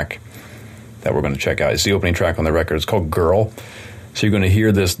track that we're going to check out is the opening track on the record. It's called Girl. So you're going to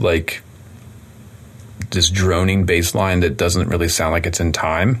hear this droning bass line that doesn't really sound like it's in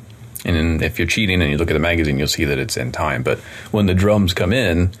time. And if you're cheating and you look at the magazine, you'll see that it's in time. But when the drums come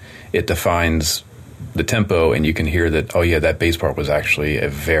in, it defines the tempo, and you can hear that, oh yeah, that bass part was actually a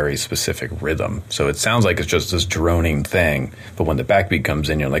very specific rhythm. So it sounds like it's just this droning thing. But when the backbeat comes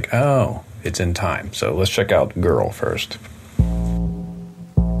in, you're like, oh, it's in time. So let's check out Girl first.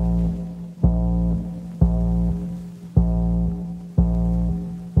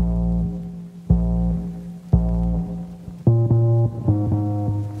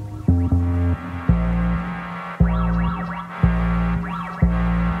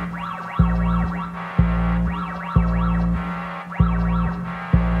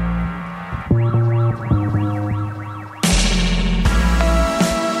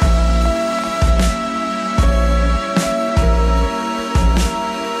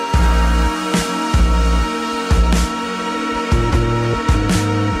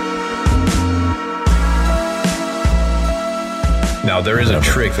 There is a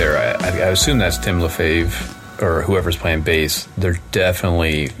trick there. I assume that's Tim LaFave or whoever's playing bass. They're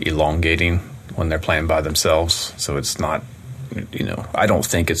definitely elongating when they're playing by themselves. So it's not, I don't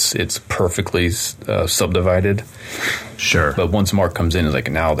think it's perfectly subdivided. Sure. But once Mark comes in, it's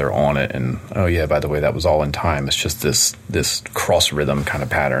like now they're on it. And, oh, yeah, by the way, that was all in time. It's just this cross rhythm kind of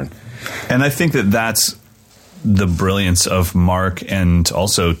pattern. And I think that's the brilliance of Mark, and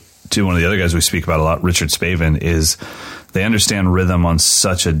also to one of the other guys we speak about a lot, Richard Spavin, is they understand rhythm on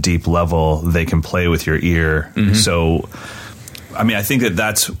such a deep level. They can play with your ear. Mm-hmm. So, I think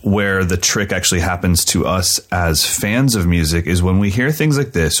that's where the trick actually happens to us as fans of music, is when we hear things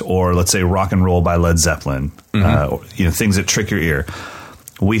like this, or let's say Rock and Roll by Led Zeppelin, things that trick your ear.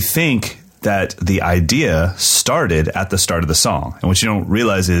 We think that the idea started at the start of the song. And what you don't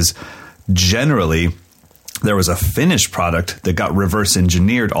realize is generally there was a finished product that got reverse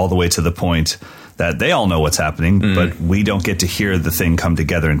engineered all the way to the point that they all know what's happening, but we don't get to hear the thing come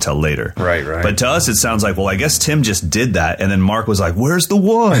together until later. Right. But to us, it sounds like, well, I guess Tim just did that, and then Mark was like, where's the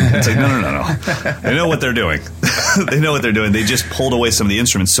one? It's like, no. They know what they're doing. They know what they're doing. They just pulled away some of the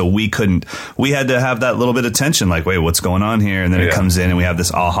instruments, so we had to have that little bit of tension, like, wait, what's going on here? And then it comes in, and we have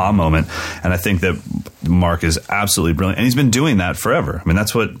this aha moment. And I think that Mark is absolutely brilliant, and he's been doing that forever.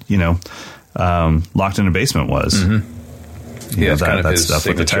 That's what, Locked in a Basement was. Mm-hmm. Yeah, it's kind of his stuff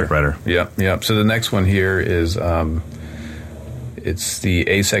signature. With the typewriter. Yeah. So the next one here is it's the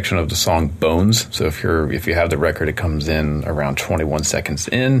A section of the song Bones. So if you have the record, it comes in around 21 seconds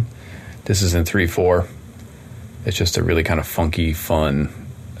in. This is in 3/4. It's just a really kind of funky, fun.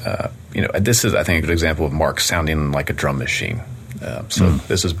 This is, I think, a good example of Mark sounding like a drum machine.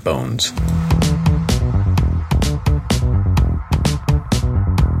 This is Bones.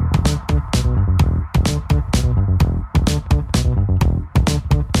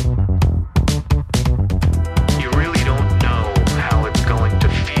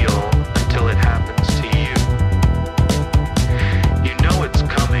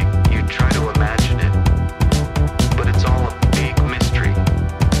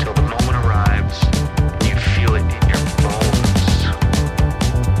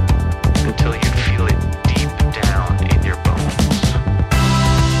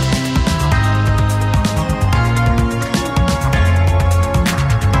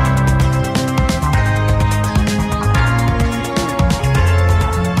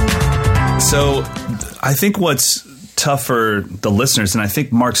 I think what's tough for the listeners, and I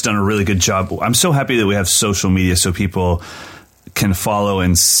think Mark's done a really good job. I'm so happy that we have social media so people can follow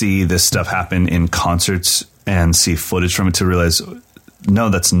and see this stuff happen in concerts and see footage from it to realize, no,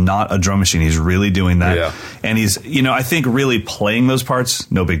 that's not a drum machine. He's really doing that. Yeah. And he's, I think really playing those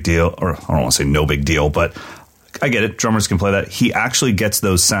parts, no big deal. Or I don't want to say no big deal, but I get it. Drummers can play that. He actually gets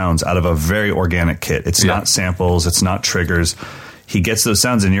those sounds out of a very organic kit. It's not samples. It's not triggers. He gets those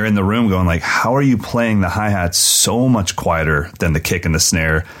sounds, and you're in the room going like, how are you playing the hi-hats so much quieter than the kick and the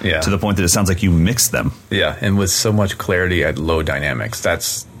snare to the point that it sounds like you mixed them? Yeah, and with so much clarity at low dynamics.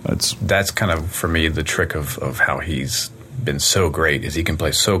 That's kind of, for me, the trick of how he's been so great is he can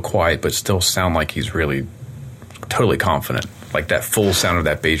play so quiet but still sound like he's really totally confident. Like that full sound of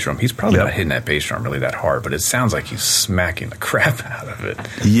that bass drum. He's probably not hitting that bass drum really that hard, but it sounds like he's smacking the crap out of it.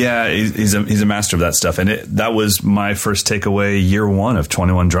 Yeah, he's a master of that stuff. And that was my first takeaway year one of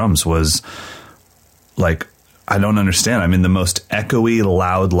 21 Drums was like, I don't understand. I'm in the most echoey,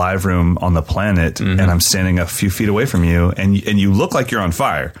 loud live room on the planet, and I'm standing a few feet away from you, and you look like you're on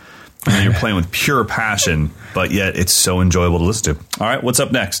fire. And you're playing with pure passion, but yet it's so enjoyable to listen to. All right, what's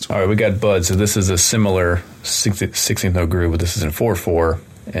up next? All right, we got Bud. So this is a similar 16th note groove, but this is in 4/4.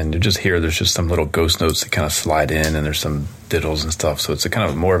 And there's just some little ghost notes that kind of slide in, and there's some diddles and stuff. So it's a kind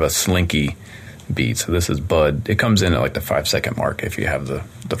of more of a slinky beat. So this is Bud. It comes in at like the 5-second mark if you have the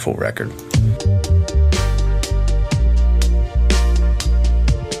full record.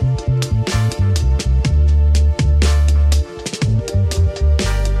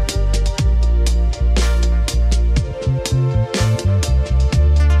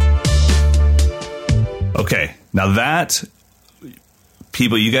 Okay, now that,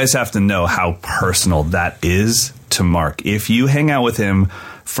 people, you guys have to know how personal that is to Mark. If you hang out with him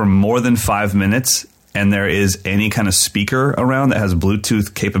for more than 5 minutes and there is any kind of speaker around that has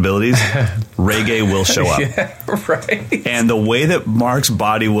Bluetooth capabilities, reggae will show up. Yeah, right. And the way that Mark's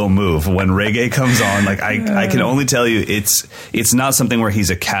body will move when reggae comes on, like I can only tell you, it's not something where he's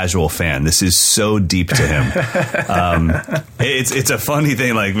a casual fan. This is so deep to him. It's a funny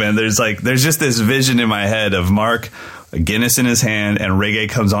thing. Like, man, there's just this vision in my head of Mark, a Guinness in his hand, and reggae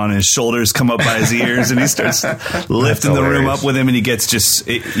comes on, and his shoulders come up by his ears, and he starts lifting the room up with him, and he gets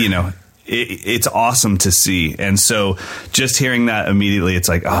it's awesome to see. And so just hearing that immediately, it's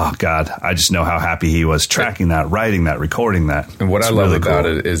like, oh God, I just know how happy he was tracking that, writing that, recording that. And what I love about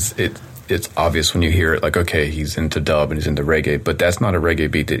it is it's obvious when you hear it, like, okay, he's into dub and he's into reggae, but that's not a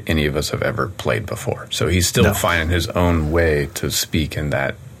reggae beat that any of us have ever played before. So he's still finding his own way to speak in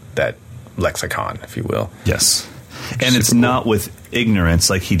that lexicon, if you will. Yes. And it's not with ignorance,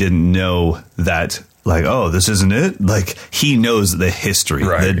 like he didn't know that, like, oh, this isn't it. Like, he knows the history,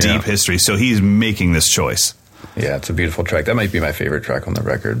 the deep history. So he's making this choice. Yeah, it's a beautiful track. That might be my favorite track on the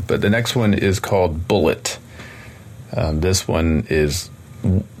record. But the next one is called Bullet. This one is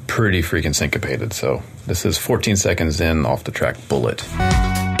pretty freaking syncopated. So this is 14 seconds in off the track Bullet.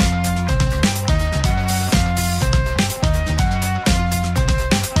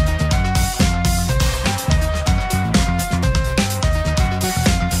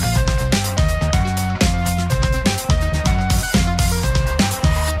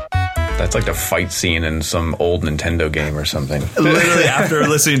 It's like the fight scene in some old Nintendo game or something. Literally, after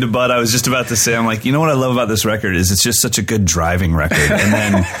listening to Bud, I was just about to say, I'm like, you know what I love about this record is it's just such a good driving record. And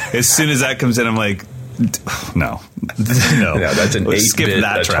then as soon as that comes in, I'm like, no. Yeah, that's an 8-bit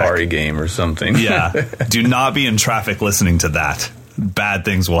Atari game or something. Yeah. Do not be in traffic listening to that. Bad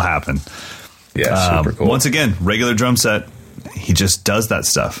things will happen. Yeah, super cool. Once again, regular drum set. He just does that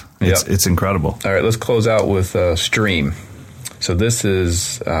stuff. It's incredible. All right, let's close out with Stream. So this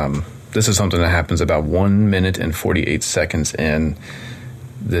is something that happens about 1 minute and 48 seconds in.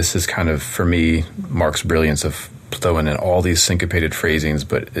 This is kind of, for me, Mark's brilliance of throwing in all these syncopated phrasings,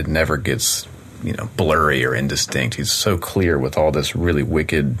 but it never gets, blurry or indistinct. He's so clear with all this really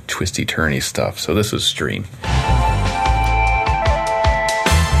wicked, twisty-turny stuff. So this is Stream.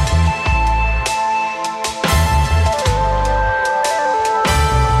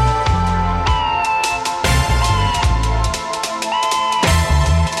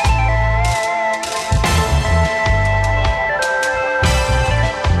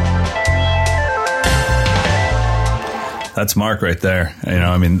 That's Mark right there.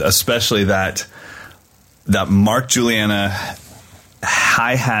 Especially that Mark Guiliana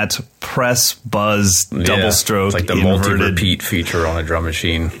hi-hat press buzz double stroke. It's like the multi-repeat feature on a drum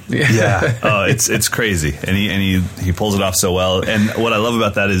machine. Yeah. Oh, it's crazy. And he pulls it off so well. And what I love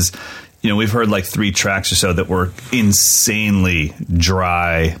about that is, we've heard like 3 tracks or so that were insanely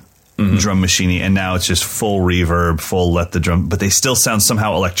dry drum machiney, and now it's just full reverb, full let the drum, but they still sound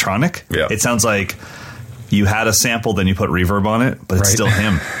somehow electronic. Yeah. It sounds like you had a sample, then you put reverb on it, but it's still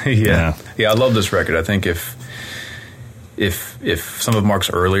him. Yeah, I love this record. I think if some of Mark's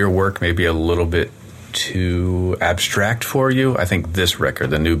earlier work may be a little bit too abstract for you, I think this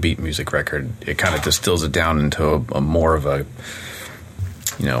record, the new beat music record, it kind of distills it down into a more of a,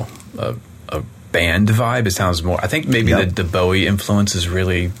 you know, a band vibe. It sounds more, I think maybe the Bowie influence has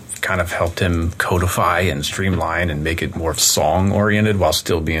really kind of helped him codify and streamline and make it more song oriented while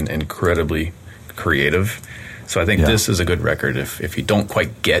still being incredibly creative. So I think this is a good record. If you don't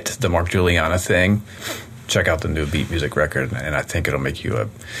quite get the Mark Guiliana thing, check out the new beat music record, and I think it'll make you a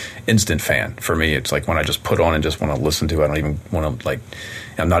instant fan. For me, it's like when I just put on and just want to listen to it. I don't even want to, like,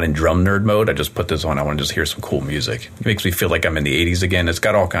 I'm not in drum nerd mode. I just put this on. I want to just hear some cool music. It makes me feel like I'm in the 80s again. It's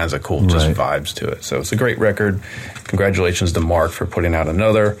got all kinds of cool just vibes to it. So it's a great record. Congratulations to Mark for putting out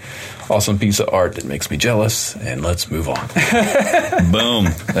another awesome piece of art that makes me jealous. And let's move on. Boom.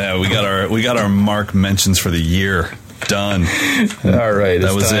 Yeah, we got our Mark mentions for the year. Done. All right.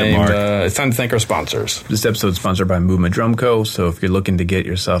 That was it, Mark. It's time to thank our sponsors. This episode is sponsored by Movement Drum Co. So if you're looking to get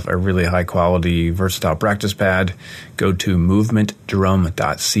yourself a really high-quality, versatile practice pad, go to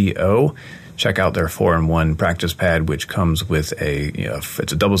movementdrum.co. Check out their 4-in-1 practice pad, which comes with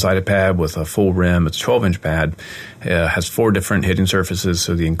it's a double-sided pad with a full rim. It's a 12-inch pad. Has 4 different hitting surfaces,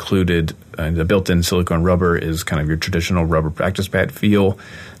 so the built-in silicone rubber is kind of your traditional rubber practice pad feel.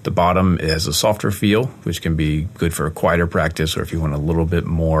 The bottom has a softer feel, which can be good for a quieter practice, or if you want a little bit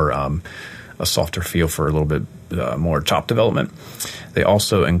more, a softer feel for a little bit more chop development. They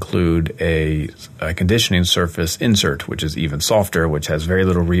also include a conditioning surface insert, which is even softer, which has very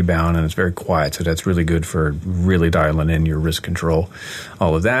little rebound, and it's very quiet, so that's really good for really dialing in your wrist control,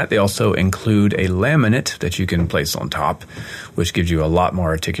 all of that. They also include a laminate that you can place on top, which gives you a lot more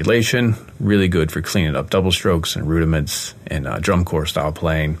articulation, really good for cleaning up double strokes and rudiments and drum corps style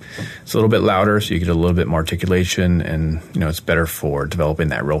playing. It's a little bit louder, so you get a little bit more articulation, and it's better for developing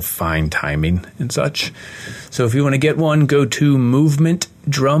that real fine timing and such. So if you want to get one, go to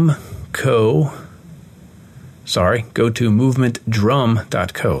movementdrum.co. Go to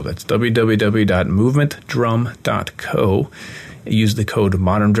movementdrum.co. That's www.movementdrum.co. Use the code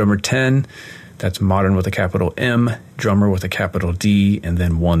ModernDrummer10. That's modern with a capital M, drummer with a capital D, and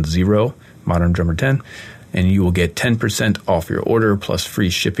then 10, ModernDrummer10. And you will get 10% off your order plus free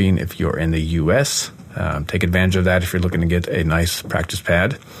shipping if you're in the U.S. Take advantage of that if you're looking to get a nice practice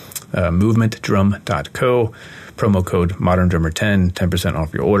pad. Movementdrum.co, promo code ModernDrummer10, 10%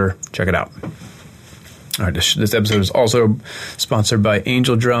 off your order. Check it out. All right, this episode is also sponsored by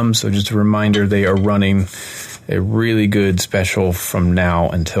Angel Drums. So just a reminder, they are running a really good special from now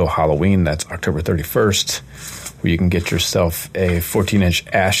until Halloween. That's October 31st, where you can get yourself a 14-inch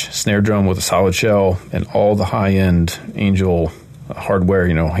ash snare drum with a solid shell and all the high-end Angel hardware,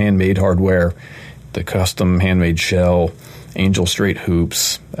 handmade hardware, the custom handmade shell, Angel straight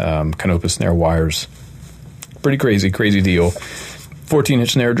hoops, Canopus snare wires. Pretty crazy deal.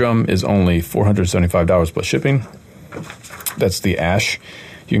 14-inch snare drum is only $475 plus shipping. That's the ash.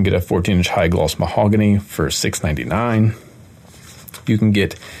 You can get a 14-inch high gloss mahogany for $699. You can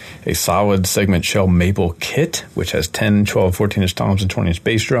get a solid segment shell maple kit, which has 10, 12, 14-inch toms and 20-inch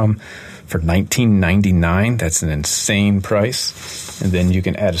bass drum for $19.99. That's an insane price. And then you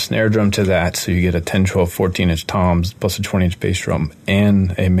can add a snare drum to that, so you get a 10, 12, 14-inch toms plus a 20-inch bass drum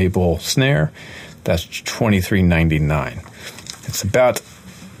and a maple snare. That's $23.99. It's about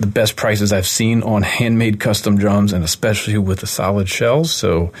the best prices I've seen on handmade custom drums, and especially with the solid shells.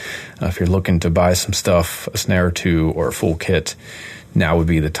 So if you're looking to buy some stuff, a snare or two, or a full kit, now would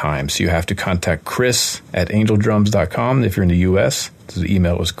be the time. So you have to contact Chris at angeldrums.com if you're in the U.S. The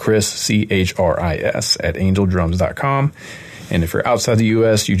email was Chris, C-H-R-I-S, at angeldrums.com. And if you're outside the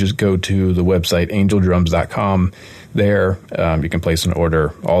U.S., you just go to the website angeldrums.com. There, you can place an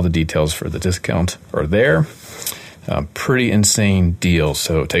order. All the details for the discount are there. Pretty insane deal,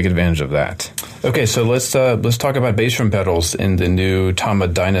 so take advantage of that. Okay, so let's talk about bass drum pedals in the new Tama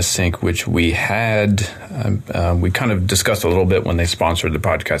Dyna-Sync, which we had. We kind of discussed a little bit when they sponsored the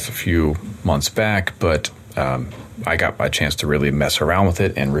podcast a few months back, but I got my chance to really mess around with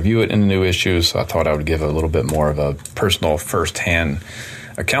it and review it in the new issues. So I thought I would give a little bit more of a personal, first-hand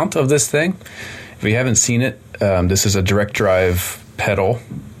account of this thing. If you haven't seen it, this is a direct drive pedal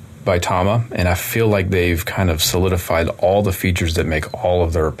by Tama, and I feel like they've kind of solidified all the features that make all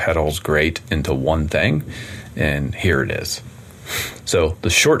of their pedals great into one thing, and here it is. So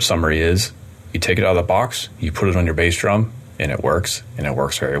the short summary is, you take it out of the box, you put it on your bass drum, and it works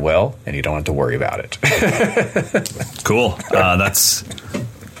very well, and you don't have to worry about it. Cool. That's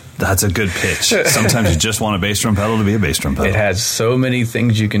That's a good pitch. Sometimes you just want a bass drum pedal to be a bass drum pedal. It has so many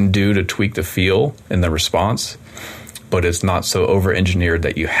things you can do to tweak the feel and the response, but it's not so over-engineered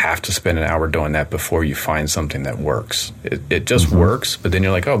that you have to spend an hour doing that before you find something that works. It just works, but then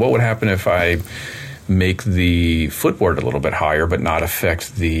you're like, oh, what would happen if I make the footboard a little bit higher but not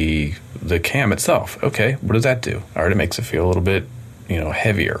affect the cam itself? Okay, what does that do? All right, it makes it feel a little bit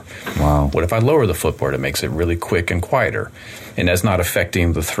heavier. Wow. What if I lower the footboard? It makes it really quick and quieter. And that's not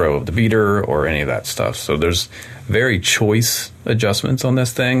affecting the throw of the beater or any of that stuff. So there's very choice adjustments on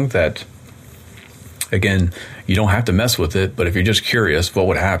this thing that, again, you don't have to mess with it, but if you're just curious, what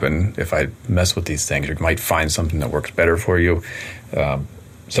would happen if I mess with these things? You might find something that works better for you.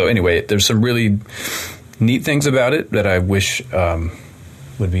 So anyway, there's some really neat things about it that I wish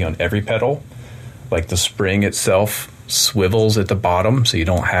would be on every pedal. Like the spring itself swivels at the bottom, so you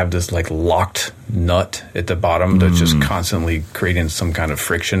don't have this like locked nut at the bottom that's just constantly creating some kind of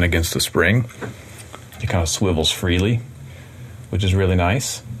friction against the spring. It kind of swivels freely, which is really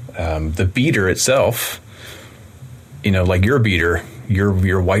nice. The beater itself, like your beater,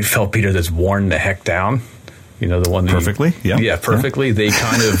 your white felt beater that's worn the heck down, the one that perfectly, perfectly. Yeah. They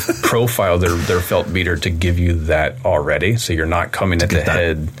kind of profile their felt beater to give you that already, so you're not coming at the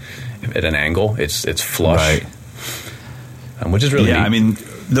head at an angle. It's flush. Right. Which is really neat. I mean,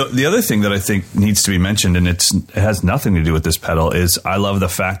 the other thing that I think needs to be mentioned, and it has nothing to do with this pedal, is I love the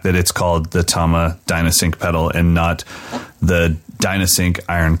fact that it's called the Tama Dyna-Sync pedal and not the Dyna-Sync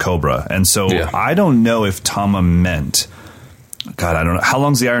Iron Cobra. And so I don't know if Tama meant, God, I don't know. How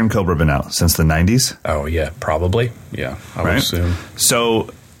long's the Iron Cobra been out? Since the 90s? Oh, yeah, probably. Yeah, I would assume.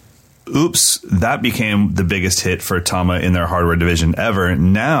 So, oops, that became the biggest hit for Tama in their hardware division ever.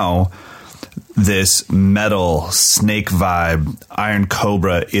 Now, this metal snake vibe Iron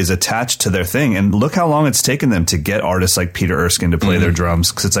Cobra is attached to their thing, and look how long it's taken them to get artists like Peter Erskine to play their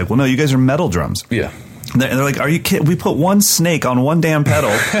drums, because it's like, well, no, you guys are metal drums. Yeah. And they're like, are you kidding? We put one snake on one damn pedal,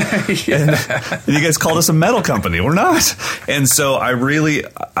 and you guys called us a metal company. We're not. And so I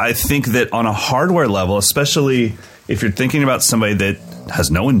think that on a hardware level, especially if you're thinking about somebody that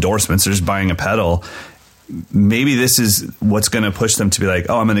has no endorsements, they're just buying a pedal, maybe this is what's going to push them to be like,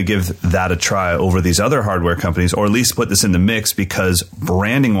 oh, I'm going to give that a try over these other hardware companies, or at least put this in the mix, because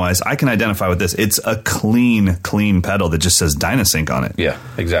branding wise, I can identify with this. It's a clean pedal that just says Dyna-Sync on it. Yeah,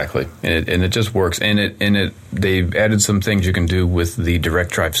 exactly. And it just works. And they've added some things you can do with the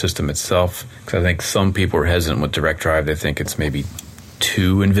direct drive system itself. Because I think some people are hesitant with direct drive. They think it's maybe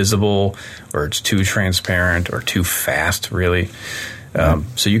too invisible, or it's too transparent, or too fast, really.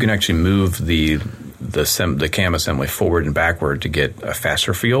 So you can actually move the cam assembly forward and backward to get a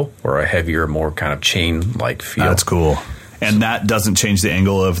faster feel, or a heavier, more kind of chain-like feel. That's cool. And that doesn't change the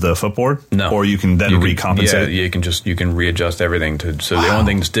angle of the footboard? No. Or you can then recompensate? Yeah, you can readjust everything. So the only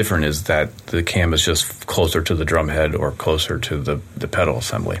thing that's different is that the cam is just closer to the drum head or closer to the pedal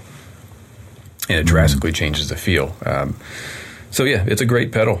assembly. And it drastically changes the feel. So yeah, it's a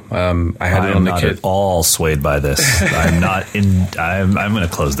great pedal. I had it on the kit. I'm not at all swayed by this. I'm not in. I'm going to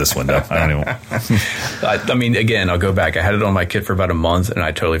close this window. I don't even. I mean, again, I'll go back. I had it on my kit for about a month, and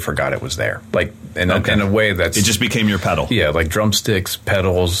I totally forgot it was there. Like in a way that's it just became your pedal. Yeah, like drumsticks,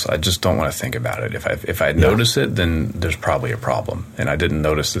 pedals. I just don't want to think about it. If I notice it, then there's probably a problem. And I didn't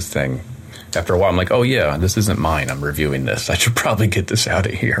notice this thing. After a while, I'm like, oh yeah, this isn't mine. I'm reviewing this. I should probably get this out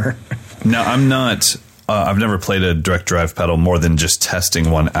of here. No, I'm not. I've never played a direct drive pedal more than just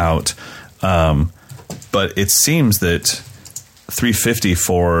testing one out. But it seems that 350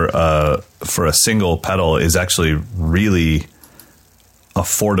 for a single pedal is actually really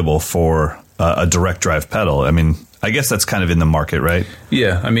affordable for a direct drive pedal. I mean, I guess that's kind of in the market, right?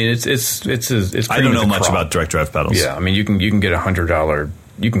 Yeah, I mean, it's I don't know much about direct drive pedals. Yeah, I mean, you can get $100,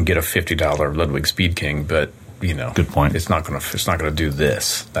 you can get a $50 Ludwig Speed King, but good point. It's not going to do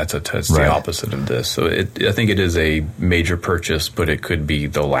this. That's the opposite of this. So I think it is a major purchase, but it could be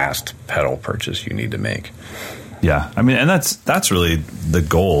the last pedal purchase you need to make. Yeah, I mean, and that's really the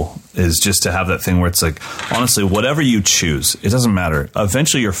goal, is just to have that thing where it's like, honestly, whatever you choose, it doesn't matter.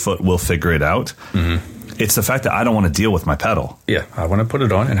 Eventually, your foot will figure it out. Mm-hmm. It's the fact that I don't want to deal with my pedal. Yeah, I want to put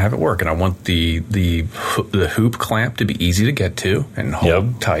it on and have it work, and I want the hoop clamp to be easy to get to and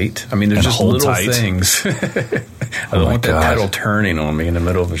hold tight. I mean, there's just little things. I don't want that pedal turning on me in the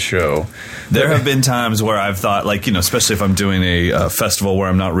middle of a show. There have been times where I've thought, like, especially if I'm doing a festival where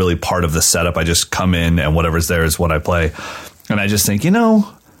I'm not really part of the setup, I just come in and whatever's there is what I play, and I just think,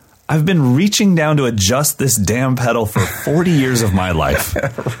 I've been reaching down to adjust this damn pedal for 40 years of my life.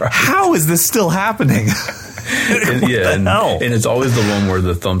 Right. How is this still happening? And it's always the one where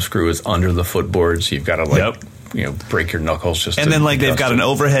the thumb screw is under the footboard, so you've got to break your knuckles just. And then they've got an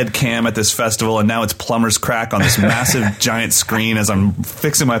overhead cam at this festival, and now it's Plumber's Crack on this massive giant screen as I'm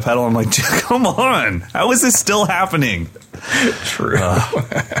fixing my pedal. I'm like, come on, how is this still happening? True.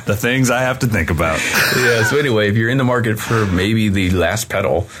 The things I have to think about. Yeah. So anyway, if you're in the market for maybe the last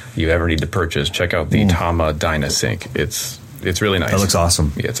pedal you ever need to purchase, check out the Tama Dyna-Sync. It's really nice. That looks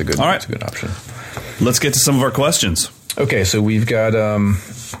awesome. Yeah, it's a good option. Let's get to some of our questions. Okay, so we've got a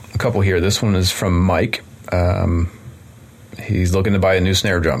couple here. This one is from Mike. He's looking to buy a new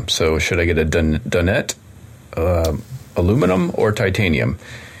snare drum. So should I get a Dyna-Sync, aluminum or titanium?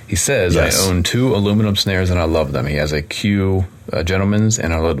 He says, yes. I own 2 aluminum snares and I love them. He has a Q Gentleman's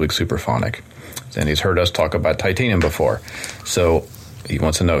and a Ludwig Superphonic. And he's heard us talk about titanium before. So he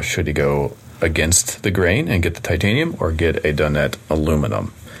wants to know, should he go against the grain and get the titanium or get a Dyna-Sync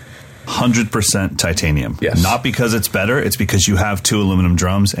aluminum? 100% titanium. Yes. Not because it's better, it's because you have 2 aluminum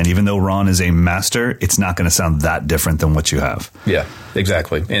drums, and even though Ron is a master, it's not going to sound that different than what you have. Yeah,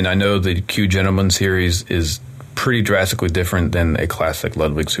 exactly. And I know the Q Gentleman series is pretty drastically different than a classic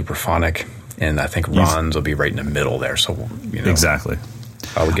Ludwig Superphonic, and I think Ron's will be right in the middle there. So exactly.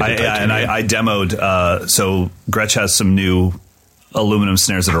 I would get the titanium. I demoed. So Gretsch has some new aluminum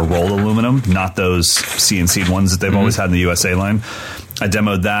snares that are rolled aluminum, not those CNC'd ones that they've always had in the USA line. I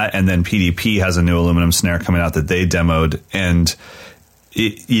demoed that, and then PDP has a new aluminum snare coming out that they demoed, and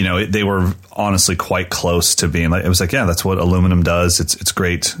they were honestly quite close to being like, it was like, yeah, that's what aluminum does. It's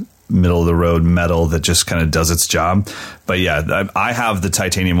great middle of the road metal that just kind of does its job. But yeah, I have the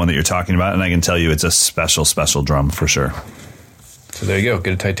titanium one that you're talking about, and I can tell you it's a special drum for sure. So there you go,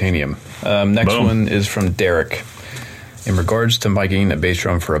 get a titanium. Next Boom. one is from Derek. In regards to miking a bass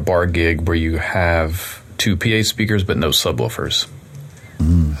drum for a bar gig where you have 2 PA speakers but no subwoofers,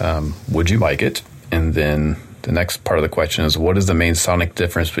 would you mic it? And then the next part of the question is, what is the main sonic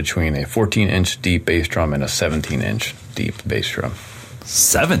difference between a 14-inch deep bass drum and a 17-inch deep bass drum?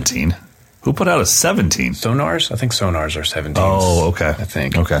 17? Who put out a 17? Sonars? I think Sonars are 17s. Oh, okay. I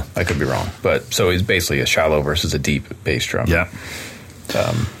think. Okay. I could be wrong. But so it's basically a shallow versus a deep bass drum. Yeah.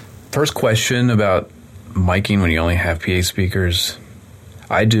 First question about miking when you only have PA speakers.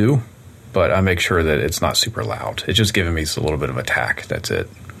 I do, but I make sure that it's not super loud. It's just giving me a little bit of attack. That's it.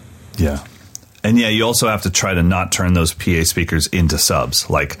 Yeah. And yeah, you also have to try to not turn those PA speakers into subs.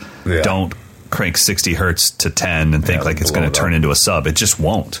 Don't crank 60 hertz to 10 and think it's going to turn into a sub. It just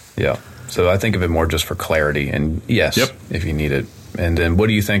won't. Yeah. So I think of it more just for clarity. And yes, if you need it. And then what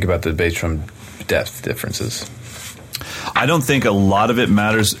do you think about the bass drum depth differences? I don't think a lot of it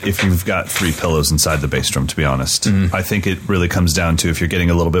matters if you've got 3 pillows inside the bass drum, to be honest. I think it really comes down to if you're getting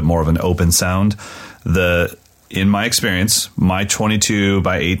a little bit more of an open sound. In my experience, my 22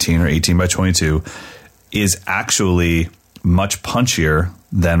 by 18 or 18 by 22 is actually much punchier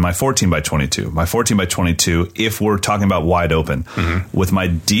than my 14 by 22. My 14 by 22, if we're talking about wide open, with my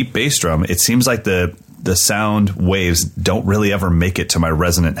deep bass drum, it seems like the sound waves don't really ever make it to my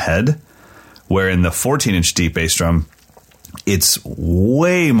resonant head. Where in the 14-inch deep bass drum, it's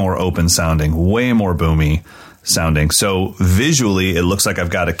way more open sounding, way more boomy sounding. So visually, it looks like I've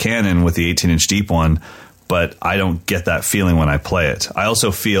got a Canon with the 18-inch deep one, but I don't get that feeling when I play it. I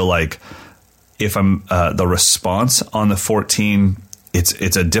also feel like if I'm the response on the 14,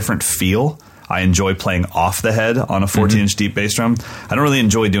 it's a different feel. I enjoy playing off the head on a 14-inch deep bass drum. I don't really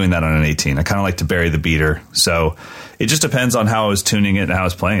enjoy doing that on an 18. I kind of like to bury the beater. So it just depends on how I was tuning it and how I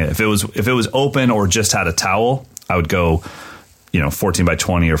was playing it. If it was open or just had a towel, I would go 14 by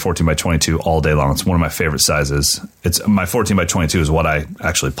 20 or 14 by 22 all day long. It's one of my favorite sizes. It's my 14 by 22 is what I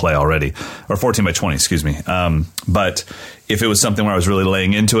actually play already, or 14 by 20, excuse me. But if it was something where I was really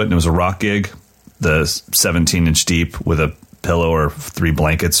laying into it and it was a rock gig, the 17-inch deep with a pillow or 3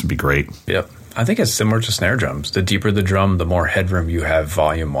 blankets would be great. Yep. I think it's similar to snare drums. The deeper the drum, the more headroom you have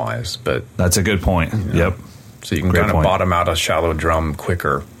volume-wise. But that's a good point. Yep. So you can kind of bottom out a shallow drum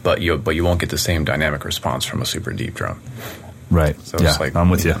quicker, but you won't get the same dynamic response from a super deep drum. Right. So yeah, it's like, I'm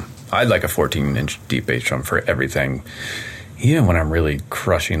with you. I'd like a 14-inch deep bass drum for everything. Even when I'm really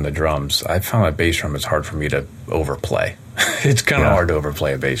crushing the drums, I found a bass drum is hard for me to overplay. It's kind of hard to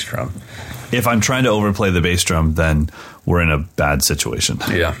overplay a bass drum. If I'm trying to overplay the bass drum, then we're in a bad situation.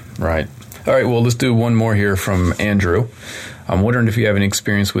 Yeah, right. All right, well, let's do one more here from Andrew. I'm wondering if you have any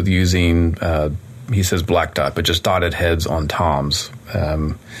experience with using, he says black dot, but just dotted heads on toms.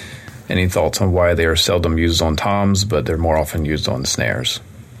 Any thoughts on why they are seldom used on toms, but they're more often used on snares?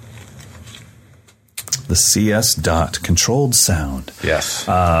 The CS dot, controlled sound. Yes.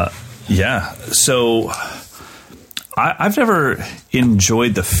 Yeah. So I've never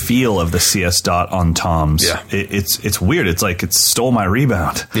enjoyed the feel of the CS dot on toms. Yeah. It's weird. It's like it stole my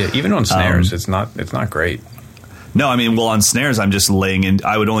rebound. Yeah, even on snares, it's not great. No, I mean, well, on snares, I'm just laying in.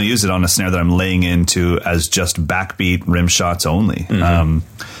 I would only use it on a snare that I'm laying into as just backbeat rim shots only.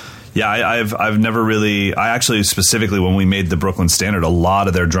 Yeah, I've never really. I actually specifically when we made the Brooklyn Standard, a lot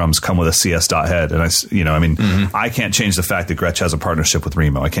of their drums come with a CS dot head, and I can't change the fact that Gretsch has a partnership with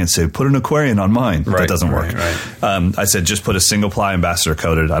Remo. I can't say put an Aquarian on mine. That doesn't work. I said just put a single ply ambassador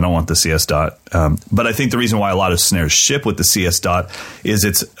coated. I don't want the CS dot. But I think the reason why a lot of snares ship with the CS dot is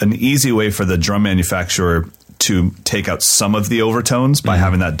it's an easy way for the drum manufacturer to take out some of the overtones by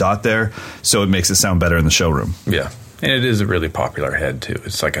having that dot there, so it makes it sound better in the showroom. Yeah. And it is a really popular head too.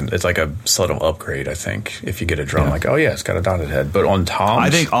 It's like a subtle upgrade, I think. If you get a drum like, oh yeah, it's got a dotted head. But on toms,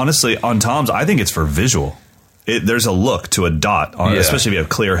 I think honestly, on toms, I think it's for visual. There's a look to a dot, especially if you have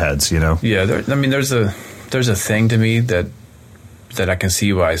clear heads. Yeah, there's a thing to me that I can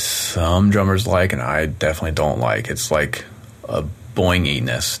see why some drummers like, and I definitely don't like. It's like a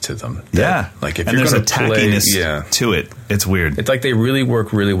boinginess to them. Like if you're going to play, to it, it's weird. It's like they really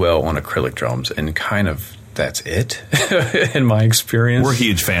work really well on acrylic drums, and kind of. That's it, in my experience. We're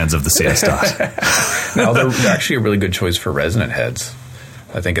huge fans of the CS dot. Now, they're actually a really good choice for resonant heads.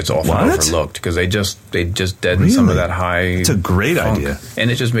 I think it's often overlooked because they just deaden some of that high. It's a great idea, and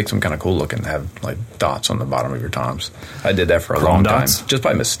it just makes them kind of cool looking to have like dots on the bottom of your toms. I did that for a long time, just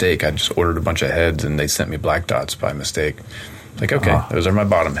by mistake. I just ordered a bunch of heads, and they sent me black dots by mistake. Like, okay, those are my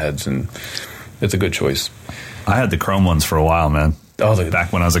bottom heads, and it's a good choice. I had the chrome ones for a while, man.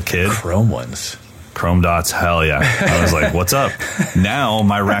 Back when I was a kid, chrome ones. Chrome dots, hell yeah. I was like, what's up? Now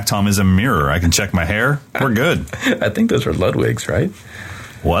my rack tom is a mirror. I can check my hair. We're good. I think those were Ludwig's, right?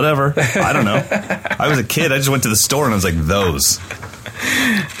 Whatever. I don't know. I was a kid. I just went to the store and I was like, those.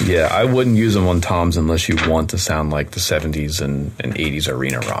 Yeah, I wouldn't use them on toms unless you want to sound like the 70s and 80s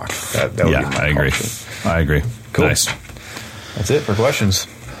arena rock. That would be my I agree. Cool. Nice. That's it for questions.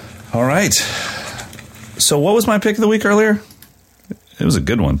 All right. So what was my pick of the week earlier? It was a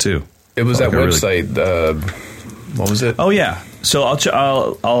good one, too. It was that website. What was it? Oh yeah. So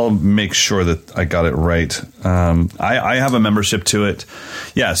I'll make sure that I got it right. I have a membership to it.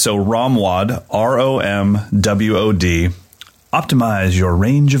 Yeah. So ROMWOD, ROMWOD. Optimize your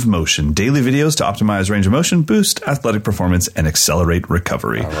range of motion. Daily videos to optimize range of motion, boost athletic performance, and accelerate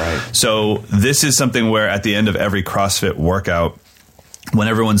recovery. All right. So this is something where at the end of every CrossFit workout, when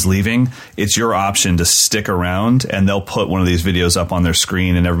everyone's leaving, it's your option to stick around, and they'll put one of these videos up on their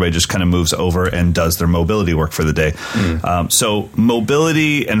screen, and everybody just kind of moves over and does their mobility work for the day. So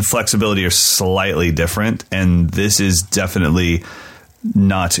mobility and flexibility are slightly different, and this is definitely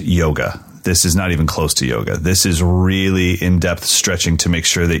not yoga. This is not even close to yoga. This is really in-depth stretching to make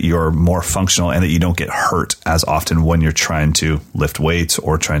sure that you're more functional and that you don't get hurt as often when you're trying to lift weights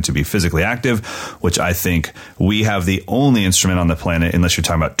or trying to be physically active, which I think we have the only instrument on the planet, unless you're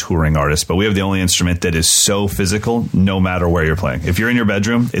talking about touring artists, but we have the only instrument that is so physical no matter where you're playing. If you're in your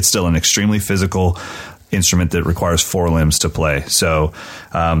bedroom, it's still an extremely physical instrument that requires 4 limbs to play. So,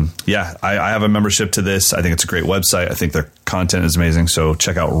 I have a membership to this. I think it's a great website. I think their content is amazing. So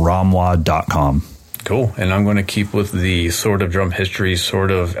check out romwod.com. Cool. And I'm going to keep with the sort of drum history,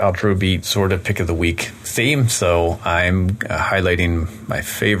 sort of outro beat, sort of pick of the week theme. So I'm highlighting my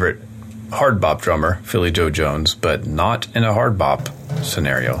favorite hard bop drummer, Philly Joe Jones, but not in a hard bop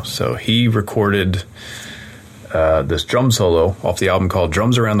scenario. So he recorded this drum solo off the album called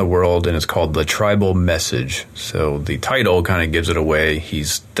Drums Around the World, and it's called The Tribal Message. So the title kind of gives it away.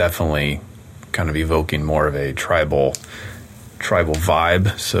 He's definitely kind of evoking more of a tribal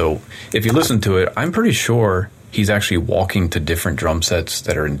vibe. So if you listen to it, I'm pretty sure he's actually walking to different drum sets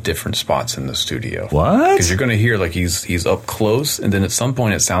that are in different spots in the studio. What? Because you're going to hear like he's up close, and then at some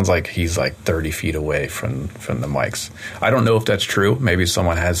point it sounds like he's like 30 feet away from the mics. I don't know if that's true. Maybe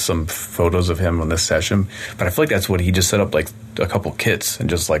someone has some photos of him on this session, but I feel like that's what he just set up, like a couple kits and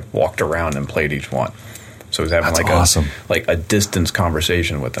just like walked around and played each one. So he's having a distance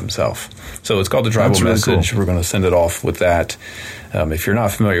conversation with himself. So it's called The Tribal Message. Cool. We're going to send it off with that. If you're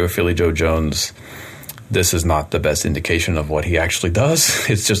not familiar with Philly Joe Jones, this is not the best indication of what he actually does.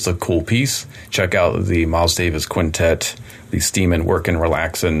 It's just a cool piece. Check out the Miles Davis Quintet, the Steamin', Workin',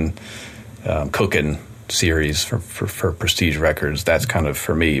 Relaxin', Cookin' series for Prestige Records. That's kind of,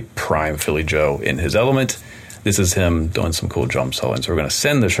 for me, prime Philly Joe in his element. This is him doing some cool drum soloing. So we're going to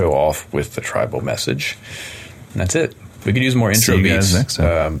send the show off with The Tribal Message. And that's it. We could use more intro beats.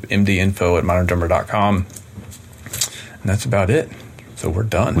 mdinfo@moderndrummer.com. And that's about it. So we're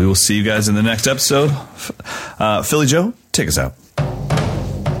done. We will see you guys in the next episode. Philly Joe, take us out.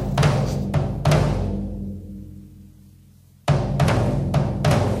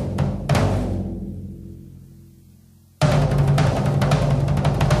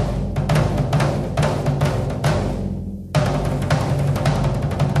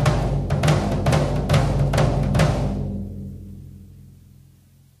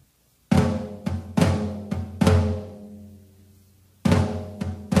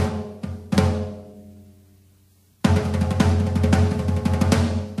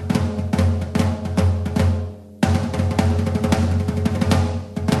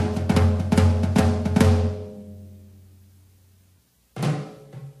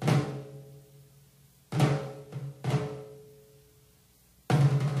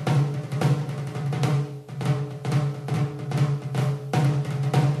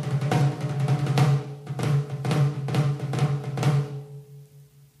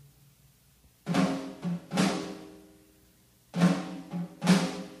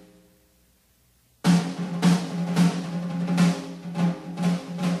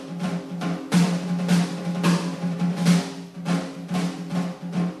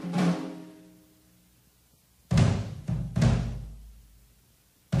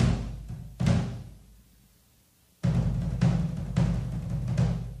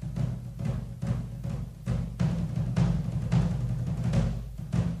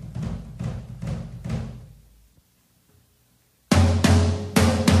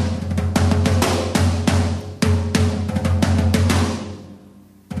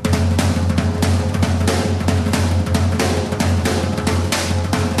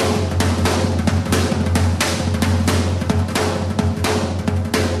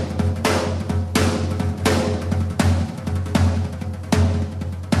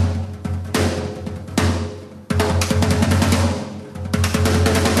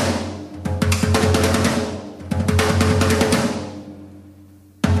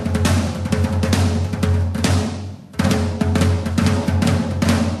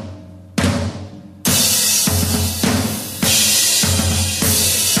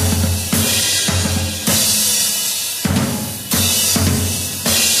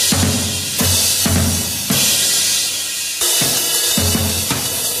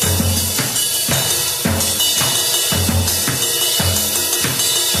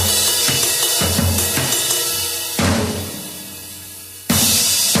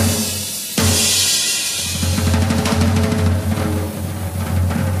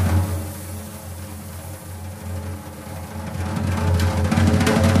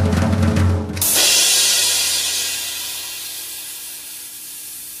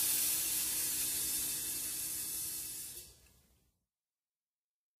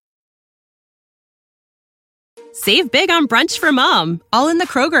 Save big on brunch for mom, all in the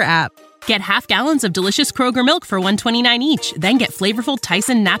Kroger app. Get half gallons of delicious Kroger milk for $1.29 each. Then get flavorful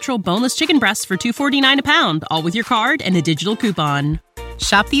Tyson natural boneless chicken breasts for $2.49 a pound, all with your card and a digital coupon.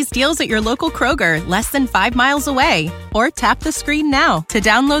 Shop these deals at your local Kroger, less than 5 miles away. Or tap the screen now to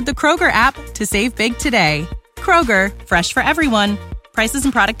download the Kroger app to save big today. Kroger, fresh for everyone. Prices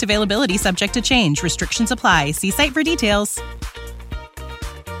and product availability subject to change. Restrictions apply. See site for details.